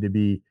harsh and to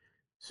be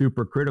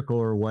super critical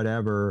or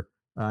whatever.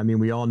 I mean,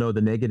 we all know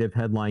the negative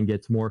headline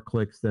gets more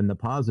clicks than the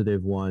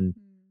positive one,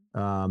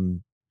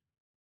 um,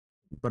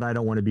 but I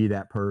don't want to be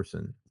that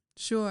person.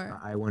 Sure.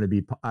 I want to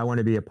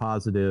be a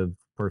positive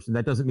person.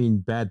 That doesn't mean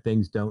bad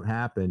things don't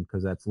happen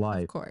because that's Of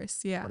life,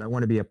 course. Yeah. but I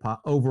want to be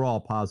overall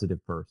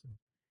positive person.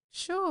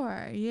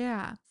 Sure.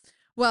 Yeah.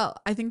 Well,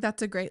 I think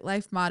that's a great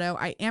life motto.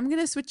 I am going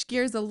to switch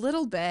gears a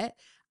little bit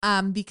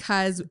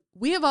because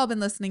we have all been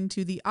listening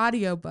to the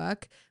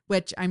audiobook,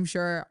 which I'm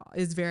sure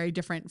is very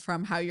different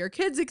from how your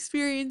kids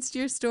experienced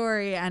your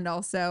story and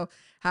also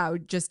how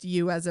just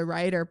you as a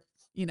writer,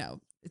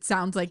 it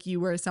sounds like you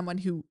were someone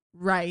who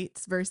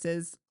writes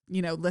versus,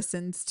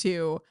 listens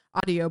to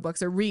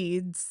audiobooks or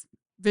reads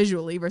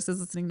visually versus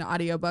listening to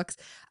audiobooks.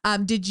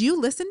 Did you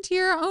listen to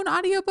your own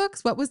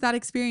audiobooks? What was that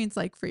experience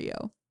like for you?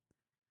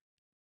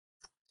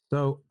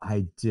 So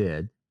I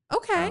did.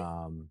 Okay.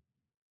 Um,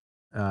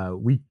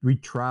 we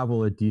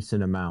travel a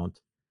decent amount,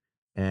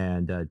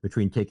 and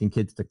between taking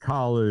kids to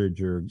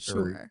college or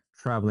Sure.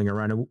 traveling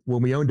around,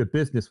 when we owned a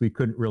business, we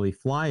couldn't really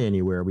fly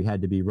anywhere. We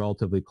had to be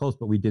relatively close,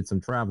 but we did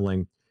some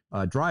traveling,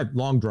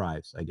 long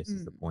drives, I guess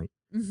is the Mm. point.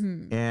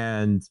 Mhm.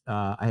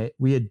 And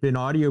we had been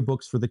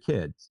audiobooks for the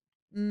kids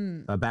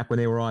Mm. back when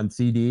they were on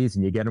CDs,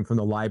 and you get them from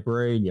the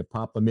library and you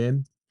pop them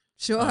in.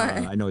 Sure.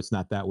 I know it's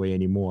not that way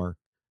anymore.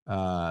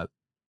 Uh,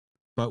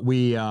 but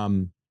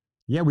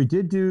yeah, we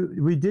did do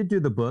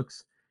the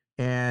books,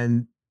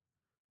 and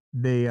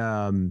they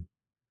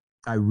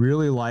I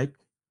really like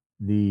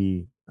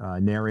the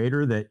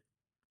narrator that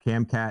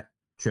Camcat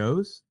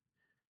chose.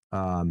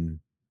 um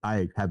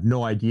I have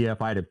no idea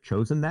if I'd have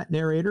chosen that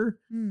narrator.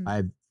 Mm.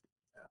 I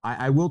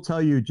I will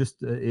tell you,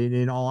 just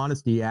in all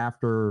honesty,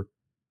 after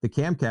the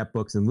Camcat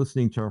books and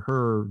listening to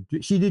her,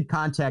 she did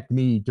contact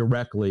me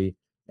directly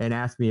and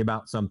ask me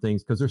about some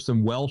things because there's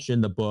some Welsh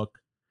in the book.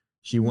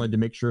 She wanted to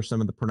Mhm. make sure some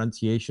of the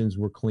pronunciations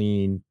were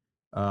clean.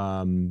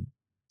 Um,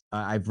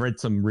 I've read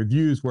some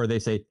reviews where they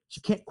say she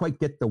can't quite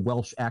get the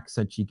Welsh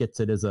accent. She gets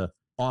it as a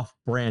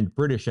off-brand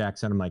British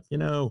accent. I'm like,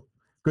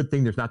 good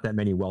thing there's not that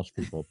many Welsh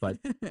people. But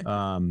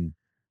um,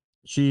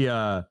 she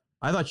I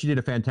thought she did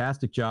a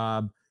fantastic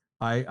job.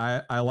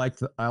 I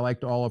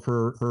liked all of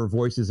her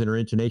voices and her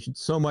intonation,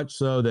 so much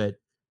so that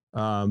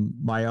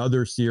my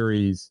other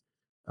series,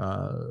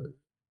 uh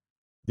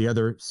the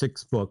other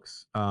 6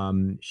 books,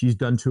 she's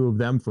done 2 of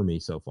them for me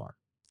so far.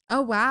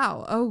 Oh,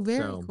 wow. Oh, very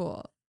So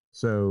cool.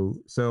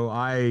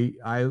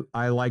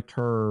 I liked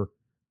her.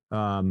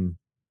 um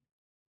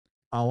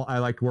I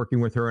liked working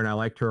with her, and I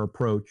liked her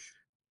approach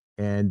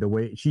and the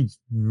way she's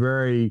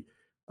very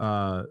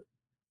uh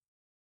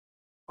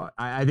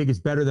I think it's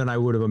better than I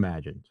would have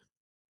imagined,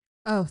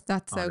 Oh,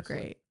 that's so honestly.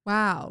 great.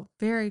 Wow.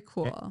 Very A-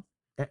 cool.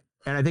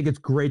 and I think it's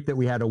great that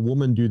we had a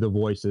woman do the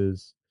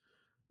voices,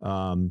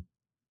 um,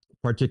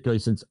 particularly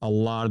since a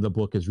lot of the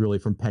book is really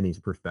from Penny's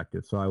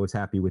perspective. So I was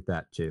happy with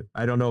that too.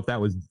 I don't know if that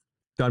was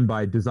done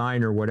by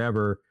design or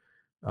whatever,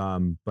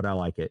 but I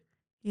like it.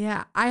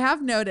 Yeah, I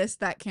have noticed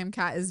that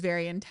Camcat is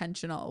very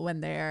intentional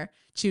when they're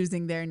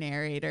choosing their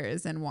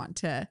narrators and want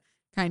to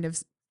kind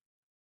of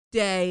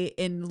stay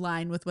in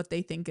line with what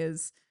they think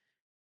is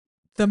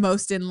the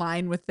most in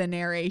line with the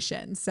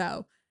narration.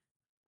 So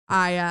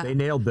I They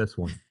nailed this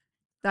one.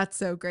 that's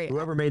so great.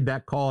 Whoever made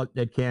that call at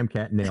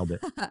Camcat nailed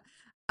it.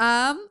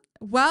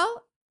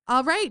 Well,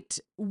 all right.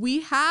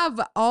 We have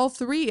all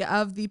 3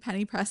 of the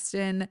Penny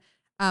Preston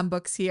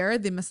books here,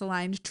 the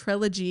Misaligned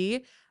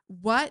trilogy.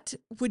 What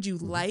would you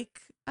Mhm.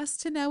 like us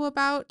to know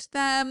about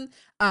them?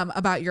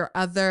 About your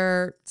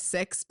other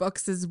 6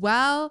 books as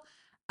well?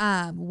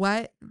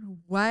 What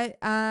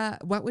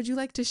would you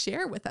like to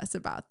share with us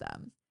about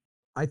them?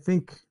 I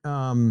think,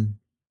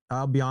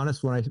 I'll be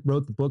honest, when I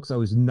wrote the books, I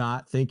was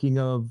not thinking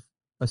of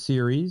a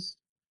series.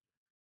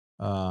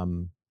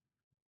 Um,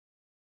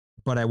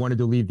 but I wanted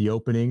to leave the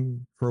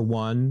opening for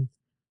one,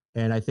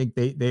 and I think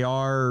they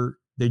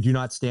do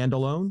not stand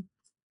alone.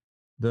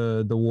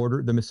 The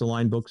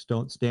misaligned books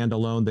don't stand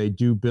alone. They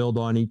do build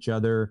on each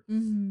other,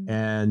 Mhm.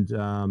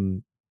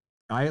 and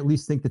I at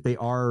least think that they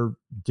are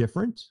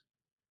different.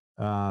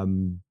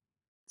 Um,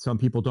 some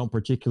people don't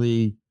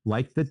particularly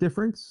like the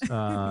difference.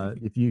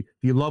 If you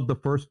love the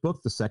first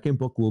book, the second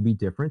book will be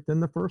different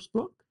than the first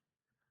book.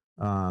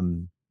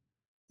 Um,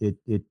 it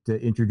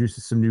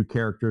introduces some new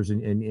characters,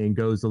 and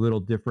goes a little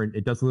different.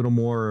 It does a little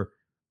more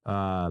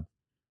uh,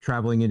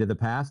 traveling into the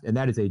past, and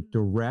that is a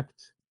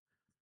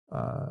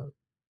uh,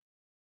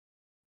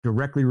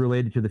 directly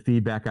related to the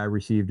feedback I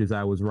received as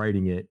I was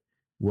writing it.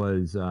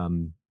 Was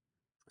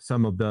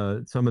some of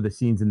the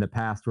scenes in the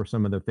past were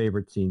some of the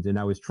favorite scenes, and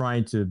I was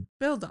trying to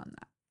Build on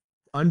that.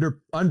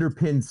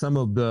 underpin some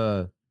of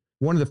the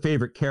one of the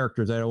favorite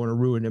characters. I don't want to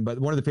ruin it, but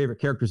one of the favorite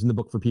characters in the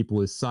book for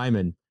people is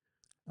Simon,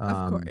 Of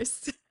um,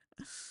 course.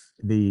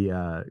 the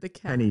The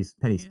cat.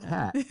 Penny's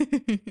Yeah. cat,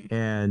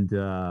 and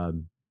I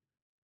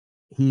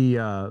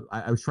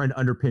was trying to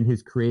underpin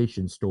his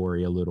creation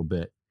story a little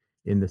bit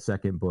in the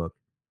second book,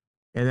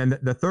 and then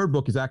the third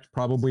book is actually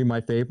probably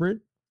my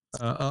favorite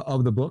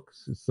of the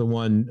books. It's the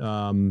one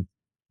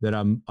that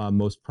I'm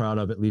most proud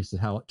of, at least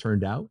how it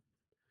turned out.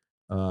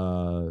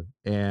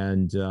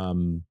 And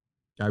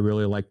I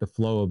really like the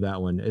flow of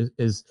that one.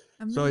 Is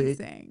so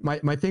Amazing.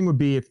 my thing would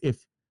be,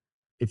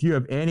 if you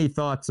have any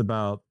thoughts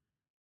about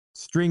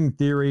string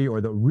theory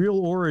or the real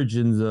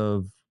origins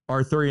of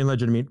Arthurian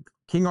legend. I mean,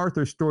 King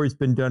Arthur's story's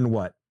been done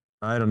what?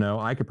 I don't know.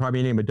 I could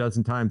probably name a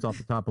dozen times off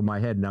the top of my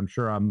head, and I'm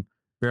sure I'm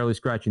barely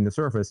scratching the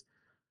surface.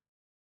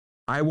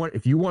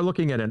 if you want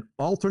looking at an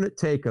alternate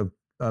take of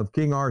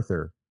King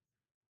Arthur,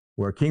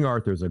 where King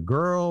Arthur's a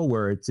girl,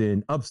 where it's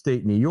in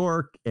upstate New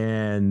York,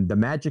 and the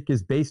magic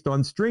is based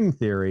on string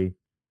theory,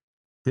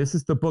 this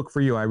is the book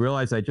for you. I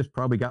realize I just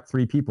probably got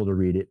 3 people to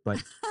read it,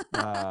 but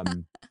that's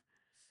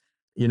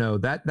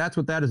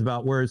what that is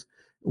about. Whereas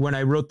when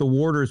I wrote The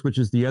Warders, which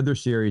is the other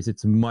series,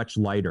 it's much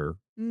lighter.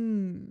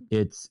 Mm.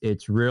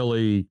 It's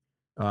really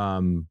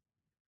an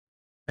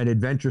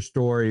adventure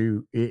story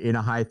in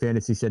a high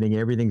fantasy setting.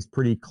 Everything's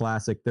pretty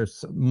classic.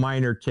 There's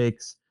minor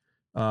takes,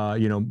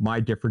 my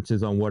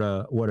differences on what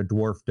a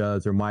dwarf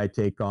does, or my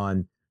take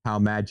on how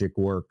magic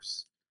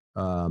works.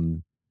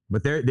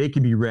 But they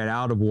can be read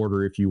out of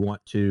order if you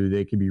want to.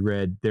 They can be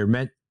read. They're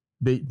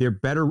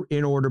better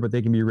in order, but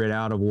they can be read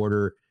out of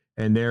order,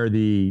 and they're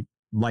the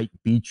light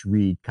beach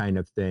read kind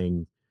of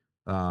thing.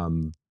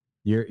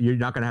 You're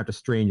not going to have to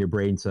strain your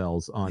brain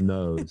cells on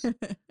those.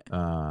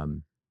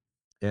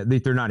 At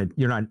least you're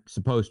not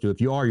supposed to. If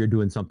you are, you're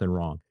doing something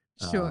wrong.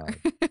 Sure.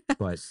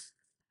 But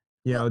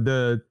yeah.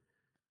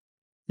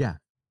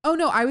 Oh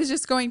no, I was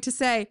just going to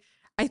say,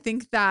 I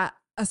think that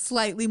a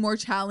slightly more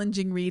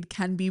challenging read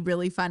can be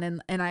really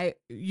fun. And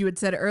you had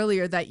said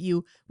earlier that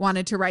you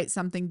wanted to write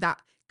something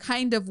that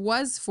kind of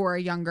was for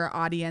a younger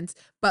audience,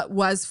 but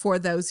was for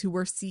those who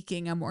were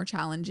seeking a more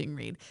challenging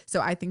read.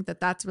 So I think that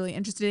that's really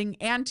interesting.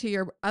 And to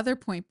your other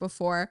point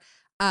before,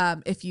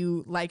 if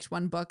you liked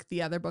one book,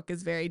 the other book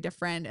is very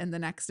different, and the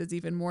next is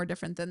even more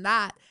different than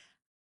that.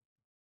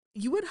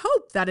 You would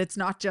hope that it's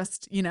not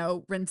just,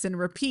 rinse and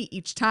repeat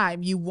each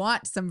time. You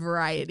want some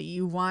variety.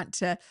 You want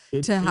to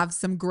have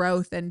some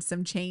growth and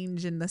some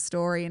change in the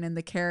story and in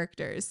the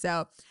characters.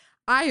 So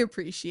I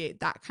appreciate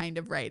that kind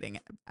of writing,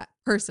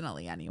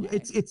 personally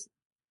anyway.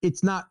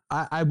 It's not,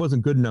 I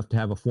wasn't good enough to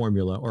have a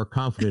formula, or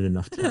confident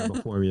enough to have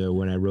a formula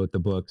when I wrote the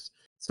books.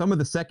 Some of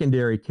the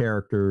secondary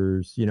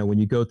characters, when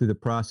you go through the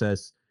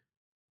process,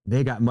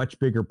 they got much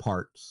bigger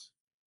parts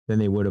than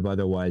they would have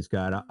otherwise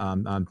got.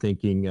 I'm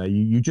thinking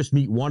you just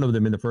meet one of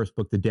them in the first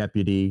book, the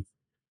deputy,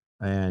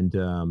 and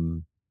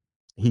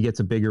he gets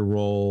a bigger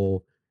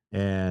role.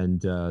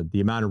 And the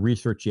amount of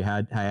research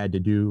I had to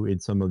do in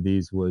some of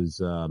these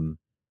was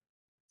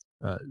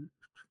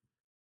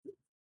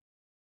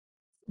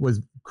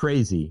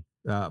crazy.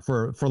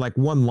 For like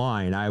one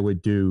line, I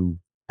would do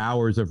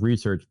hours of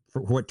research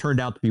for what turned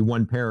out to be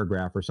one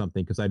paragraph or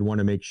something, because I'd want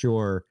to make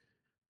sure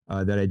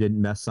that I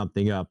didn't mess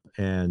something up.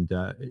 And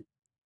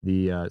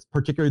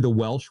particularly the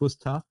Welsh was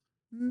tough.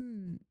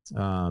 Mm.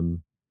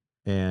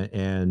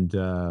 And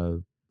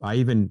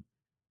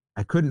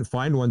I couldn't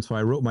find one, so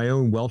I wrote my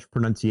own Welsh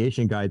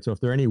pronunciation guide. So if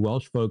there are any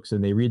Welsh folks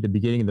and they read the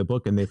beginning of the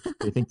book and they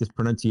think this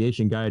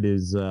pronunciation guide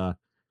is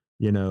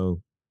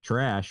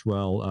trash,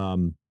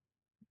 well,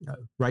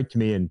 write to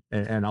me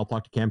and I'll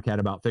talk to CamCat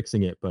about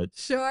fixing it. But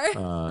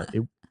sure.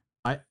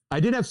 I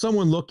did have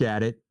someone look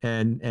at it,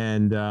 and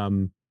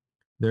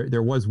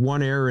there was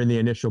one error in the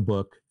initial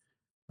book.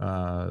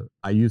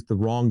 I used the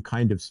wrong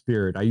kind of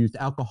spirit. I used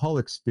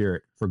alcoholic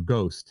spirit for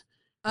ghost.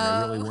 And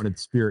I really wanted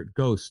spirit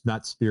ghost,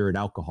 not spirit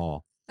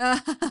alcohol.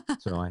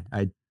 So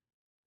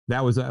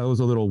that was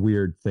a little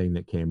weird thing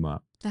that came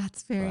up.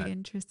 That's very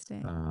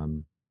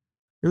interesting.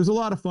 It was a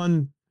lot of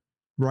fun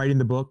writing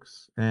the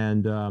books.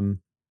 And,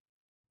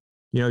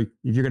 if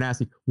you're going to ask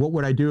me, what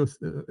would I do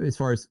as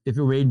far as if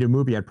it were made into a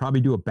movie, I'd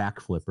probably do a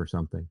backflip or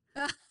something.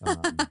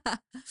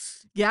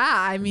 Yeah,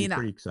 I mean,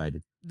 pretty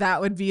excited.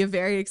 That would be a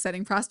very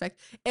exciting prospect.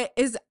 It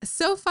is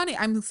so funny.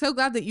 I'm so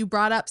glad that you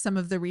brought up some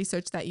of the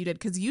research that you did,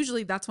 because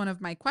usually that's one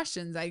of my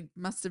questions. I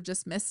must have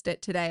just missed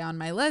it today on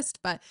my list.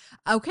 But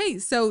okay,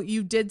 so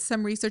you did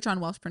some research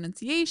on Welsh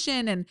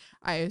pronunciation, and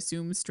I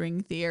assume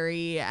string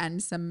theory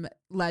and some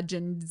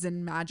legends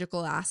and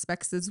magical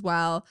aspects as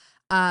well.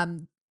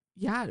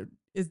 Yeah,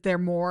 is there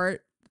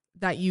more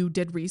that you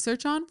did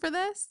research on for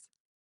this?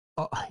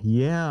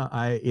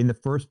 Yeah, in the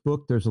first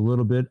book, there's a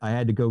little bit. I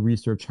had to go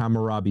research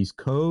Hammurabi's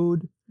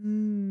code,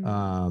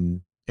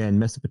 and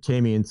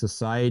Mesopotamian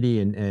society,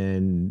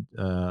 and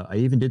I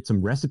even did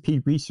some recipe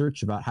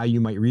research about how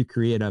you might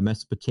recreate a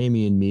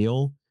Mesopotamian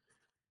meal.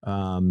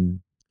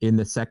 In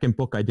the second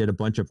book, I did a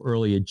bunch of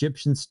early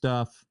Egyptian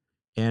stuff,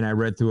 and I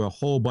read through a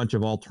whole bunch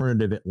of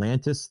alternative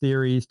Atlantis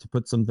theories to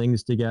put some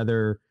things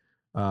together.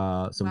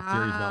 Some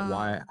theories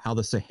about how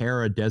the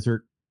Sahara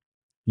Desert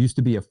used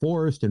to be a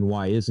forest and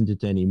why isn't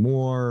it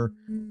anymore.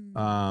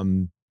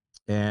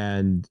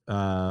 And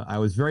I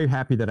was very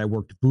happy that I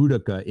worked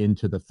Boudica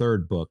into the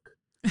third book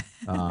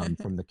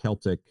from the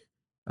Celtic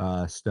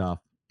stuff,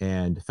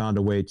 and found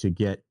a way to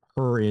get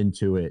her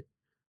into it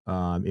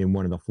in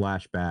one of the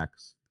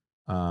flashbacks.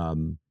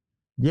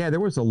 Yeah, there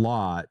was a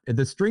lot.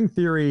 The string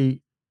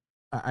theory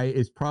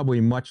is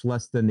probably much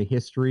less than the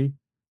history,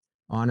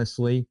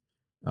 honestly,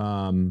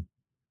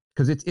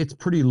 because it's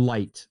pretty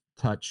light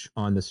touch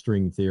on the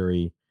string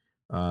theory.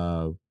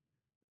 I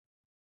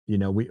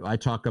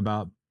talk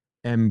about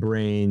M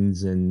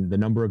brains and the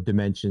number of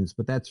dimensions,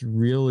 but that's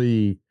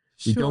really,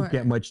 we don't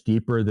get much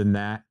deeper than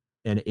that.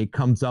 And it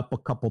comes up a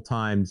couple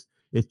times.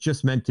 It's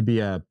just meant to be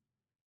a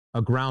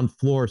ground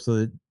floor so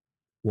that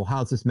well,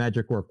 how's this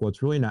magic work? Well,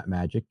 it's really not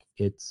magic.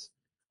 It's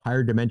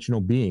higher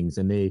dimensional beings,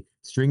 and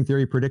string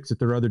theory predicts that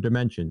there are other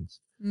dimensions,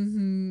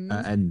 Mm-hmm.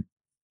 and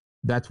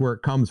that's where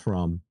it comes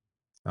from.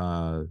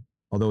 Uh,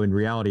 Although in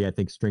reality, I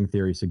think string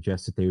theory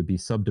suggests that they would be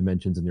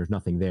subdimensions and there's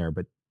nothing there,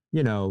 but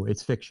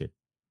it's fiction.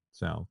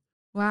 So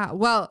Wow.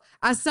 Well,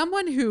 as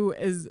someone who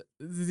is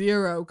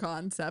zero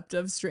concept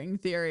of string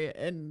theory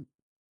and,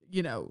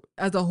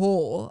 as a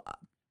whole,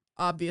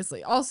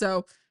 obviously,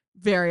 also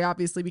very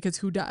obviously because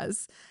who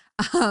does?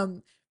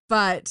 Um,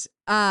 but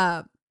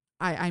I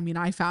mean,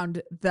 I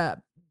found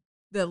the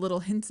little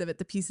hints of it,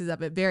 the pieces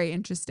of it, very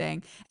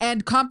interesting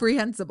and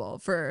comprehensible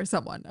for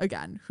someone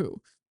again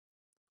who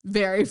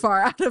very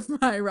far out of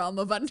my realm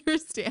of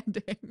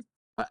understanding.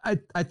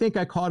 I think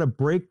I caught a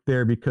break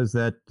there because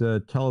that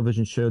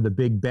television show, The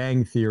Big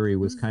Bang Theory,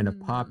 was kind of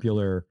Mhm.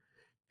 popular,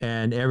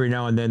 and every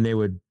now and then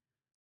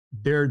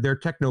their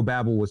techno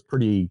babble was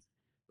pretty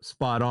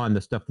spot on,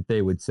 the stuff that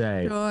they would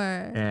say,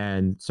 Sure.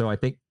 and so I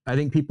think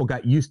people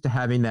got used to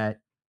having that,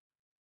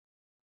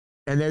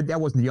 and that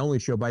wasn't the only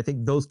show, but I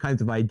think those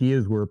kinds of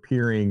ideas were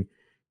appearing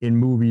in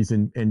movies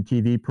and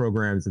TV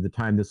programs at the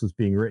time this was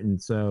being written.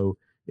 So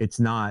it's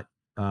not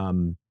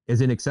as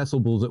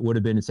inaccessible as it would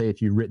have been, say,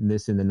 if you'd written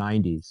this in the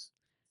 90s.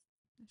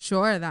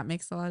 Sure, that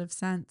makes a lot of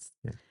sense.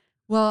 Yeah.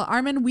 Well,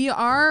 Armen, we So,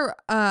 are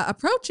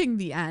approaching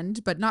the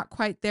end, but not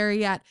quite there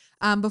yet.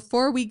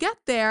 Before we get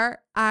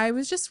there, I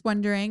was just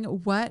wondering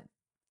what,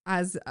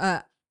 as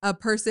a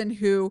person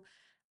who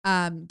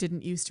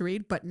didn't used to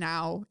read, but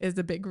now is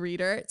a big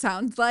reader, it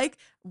sounds like,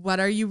 what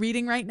are you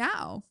reading right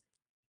now?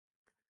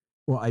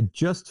 well, I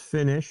just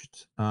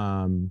finished.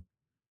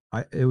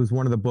 It was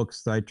one of the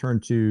books that I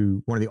turned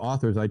to. One of the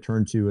authors I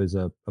turned to as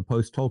a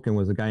post Tolkien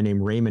was a guy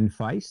named Raymond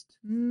Feist,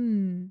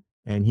 Mm.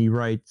 and he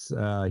writes.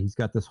 He's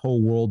got this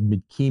whole world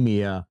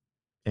Midkemia,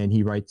 and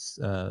he writes.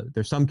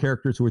 There's some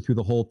characters who are through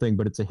the whole thing,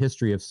 but it's a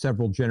history of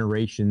several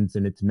generations,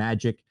 and it's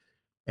magic.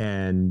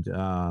 And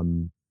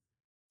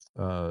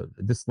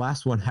this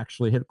last one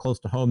actually hit close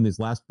to home. These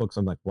last books,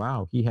 I'm like,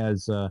 wow, he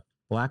has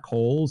black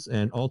holes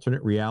and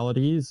alternate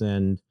realities,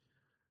 and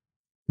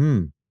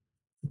hmm.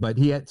 But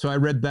he had, so I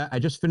read that. I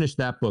just finished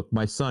that book.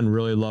 My son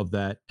really loved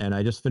that, and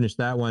I just finished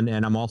that one.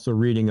 And I'm also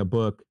reading a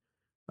book.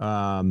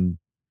 Um,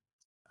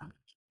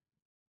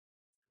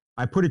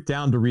 I put it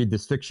down to read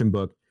this fiction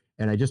book,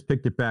 and I just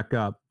picked it back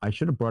up. I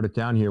should have brought it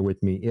down here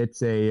with me. It's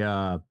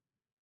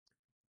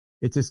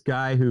this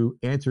guy who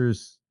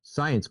answers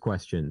science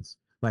questions,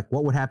 like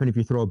what would happen if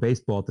you throw a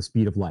baseball at the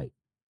speed of light,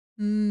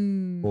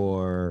 Mm.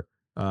 or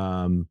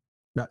um,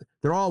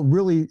 they're all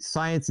really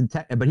science and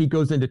tech, but he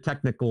goes into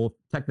technical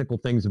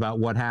things about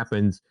what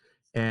happens,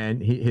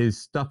 and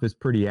his stuff is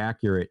pretty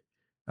accurate.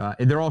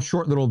 And they're all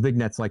short little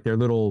vignettes, like they're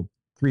little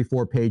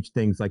 3-4 page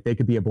things, like they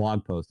could be a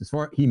blog post. As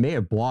far he may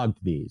have blogged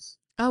these,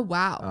 Oh,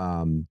 wow.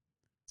 um,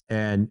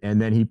 and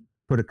then he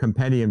put a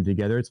compendium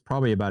together. It's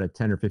probably about a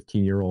 10 or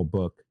 15 year old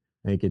book.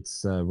 I think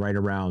it's right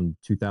around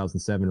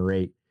 2007 or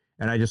eight.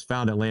 And I just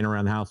found it laying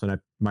around the house, and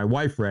my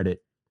wife read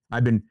it.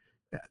 I've been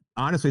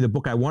honestly, the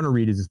book I want to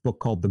read is this book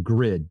called The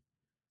Grid,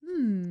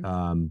 Hmm.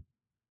 um,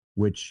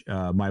 which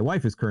my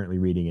wife is currently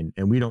reading,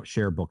 and we don't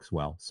share books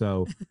well,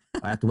 so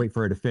I have to wait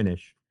for her to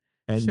finish.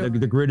 And the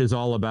Sure. grid is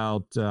all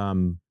about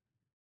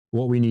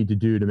what we need to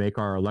do to make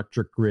our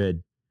electric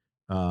grid,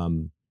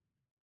 um,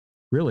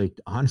 really,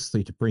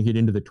 honestly, to bring it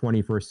into the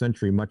 21st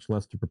century, much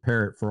less to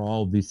prepare it for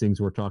all of these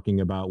things we're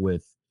talking about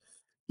with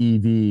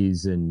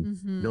EVs and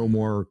no Mhm.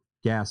 more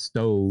gas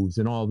stoves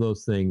and all of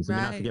those things. I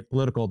mean, not to Right. get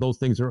political, those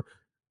things are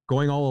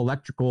going all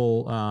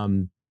electrical.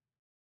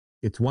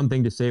 It's one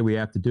thing to say we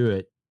have to do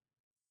it.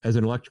 As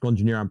an electrical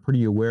engineer, I'm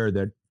pretty aware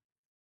that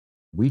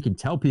we can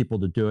tell people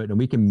to do it and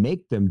we can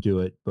make them do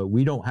it, but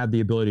we don't have the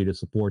ability to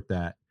support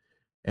that.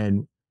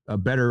 And a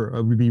better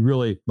would be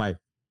really my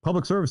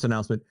public service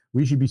announcement.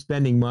 We should be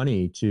spending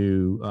money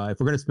to, if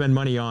we're going to spend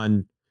money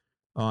on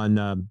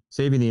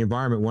saving the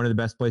environment, one of the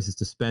best places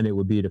to spend it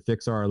would be to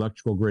fix our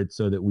electrical grid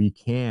so that we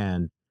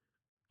can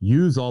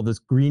use all this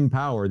green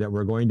power that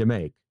we're going to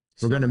make.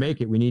 If we're going to Sure.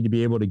 make it, we need to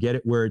be able to get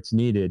it where it's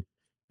needed.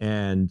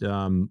 And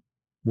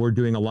we're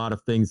doing a lot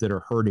of things that are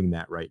hurting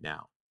that right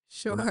now.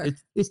 We're not. Sure.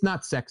 It's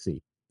not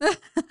sexy.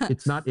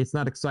 It's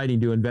not exciting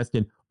to invest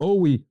in. Oh,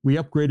 we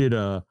upgraded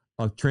a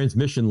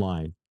transmission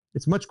line.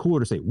 It's much cooler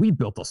to say we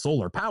built a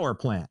solar power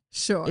plant. It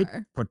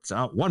Sure. puts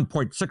out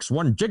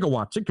 1.61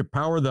 gigawatts. It could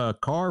power the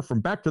car from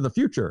Back to the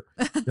Future.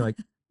 You're like,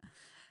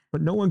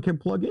 but no one can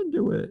plug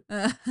into it.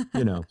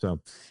 So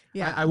I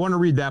Yeah. want to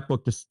read that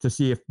book to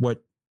see if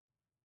what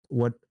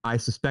I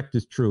suspect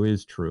is true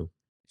is true.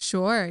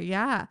 Sure,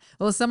 yeah.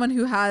 Well, as someone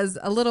who has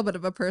a little bit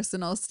of a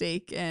personal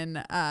stake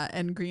in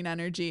green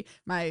energy,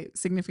 my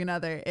significant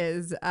other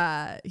is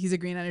he's a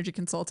green energy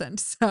consultant.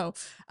 So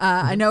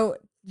I Mhm. know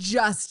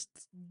just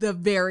the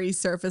very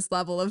surface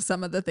level of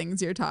some of the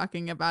things you're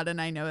talking about,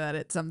 and I know that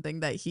it's something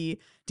that he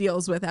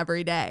deals with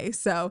every day.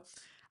 So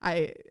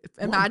I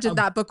Well, imagine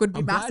that book would be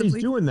I'm glad he's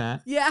massively, doing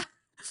that. yeah,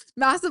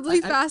 massively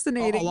A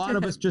fascinating to lot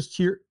of us him. just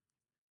hear,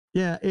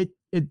 yeah,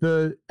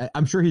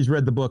 I'm sure he's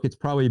read the book. It's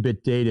probably a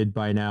bit dated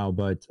by now,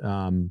 but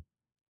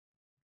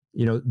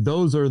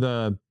those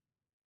are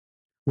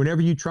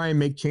whenever you try and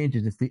make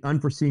changes, it's the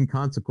unforeseen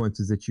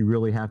consequences that you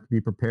really have to be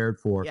prepared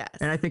for. Yes.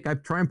 And I think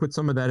I've tried and put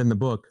some of that in the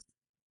book.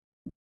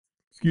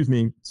 Excuse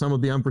me, some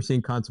of the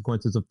unforeseen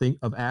consequences of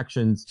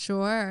actions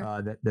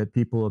Sure. that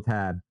people have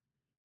had,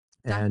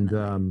 and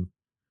Definitely.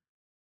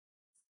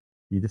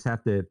 you just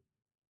have to.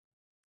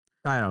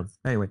 I don't know.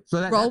 Anyway, so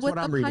Roll that's with what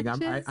the I'm reading.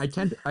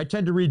 punches. I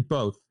tend to read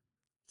both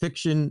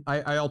fiction.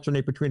 I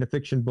alternate between a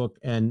fiction book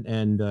and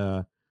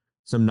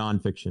some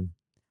nonfiction.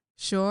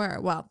 Sure.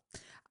 Well,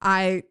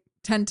 I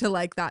tend to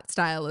like that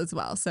style as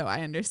well, so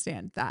I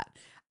understand that.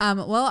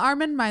 Well,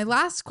 Armen, my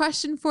last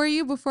question for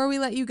you before we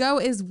let you go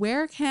is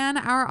where can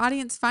our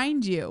audience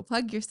find you?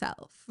 Plug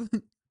yourself.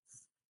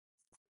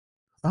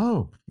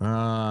 Oh,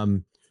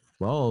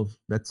 well,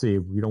 let's see.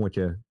 We don't want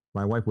you.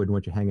 My wife wouldn't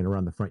want you hanging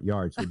around the front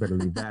yard, so we better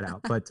leave that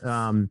out. But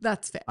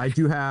That's fair. I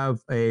do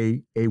have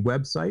a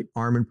website,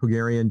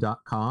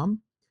 armenpogharian.com,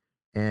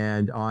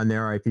 and on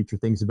there I feature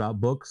things about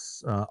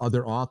books,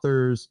 other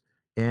authors,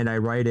 and I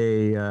write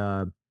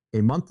a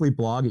monthly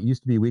blog. It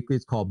used to be weekly.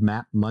 It's called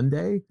Map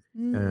Monday. I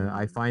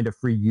Mm, find a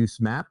free use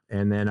map,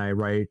 and then I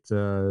write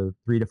 300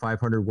 to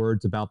 500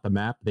 words about the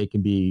map. They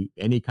can be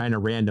any kind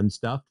of random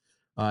stuff.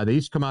 They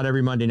used to come out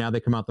every Monday. Now they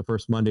come out the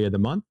first Monday of the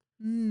month.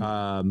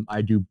 mm,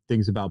 I do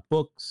things about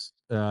books.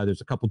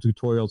 There's a couple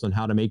tutorials on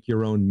how to make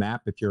your own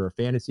map if you're a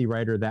fantasy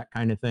writer, that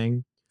kind of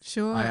thing.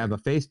 I have sure. a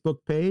Facebook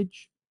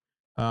page.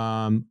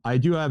 I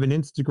do have an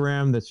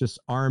Instagram that's just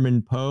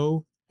Armen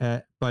Poe,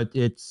 but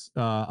it's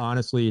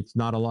honestly, it's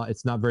not a lot.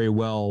 It's not very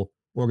well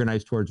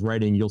organized towards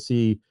writing. You'll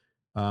see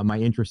my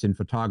interest in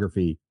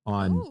photography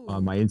on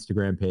Oh. my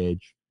Instagram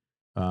page.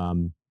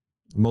 Um,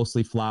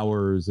 Mostly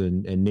flowers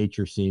and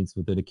nature scenes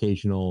with an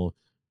occasional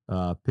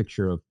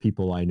picture of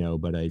people I know,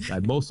 but I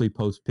mostly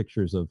post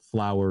pictures of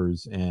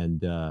flowers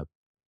and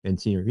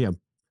scenery.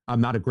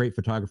 I'm not a great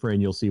photographer, and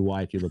you'll see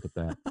why if you look at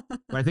that. But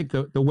I think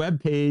the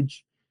web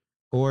page,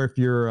 or if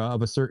you're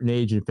of a certain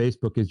age and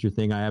Facebook is your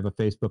thing, I have a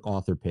Facebook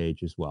author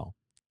page as well.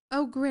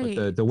 Oh, But great.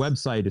 the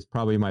website is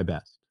probably my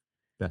best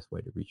way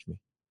to reach me.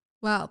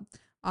 Well,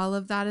 all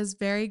of that is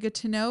very good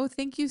to know.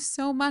 Thank you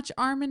so much,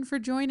 Armen, for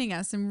joining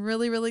us. I'm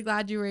really, really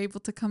glad you were able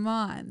to come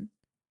on.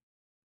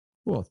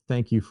 Well,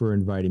 thank you for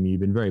inviting me. You've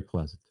been very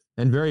pleasant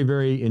and very,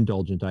 very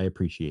indulgent. I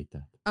appreciate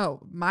that.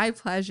 Oh, my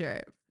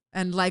pleasure.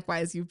 And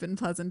likewise, you've been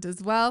pleasant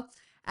as well.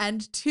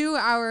 And to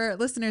our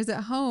listeners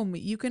at home,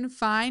 you can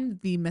find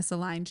the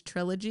Misaligned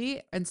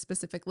trilogy, and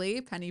specifically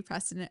Penny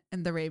Preston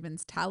and the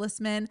Raven's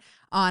Talismen,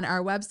 on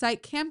our website,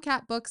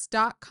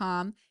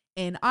 camcatbooks.com,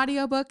 in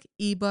audiobook,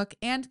 ebook,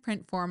 and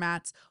print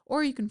formats,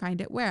 or you can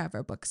find it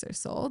wherever books are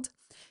sold.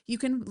 You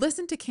can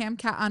listen to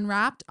CamCat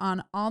Unwrapped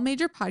on all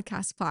major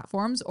podcast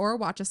platforms or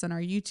watch us on our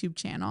YouTube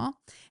channel.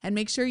 And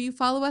make sure you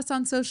follow us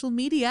on social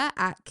media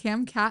at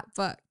CamCat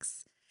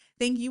Books.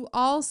 Thank you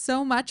all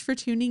so much for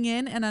tuning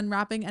in and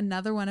unwrapping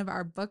another one of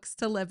our books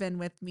to live in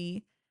with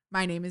me.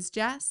 My name is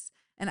Jess,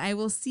 and I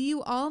will see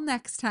you all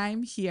next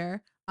time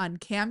here on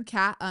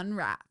CamCat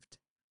Unwrapped.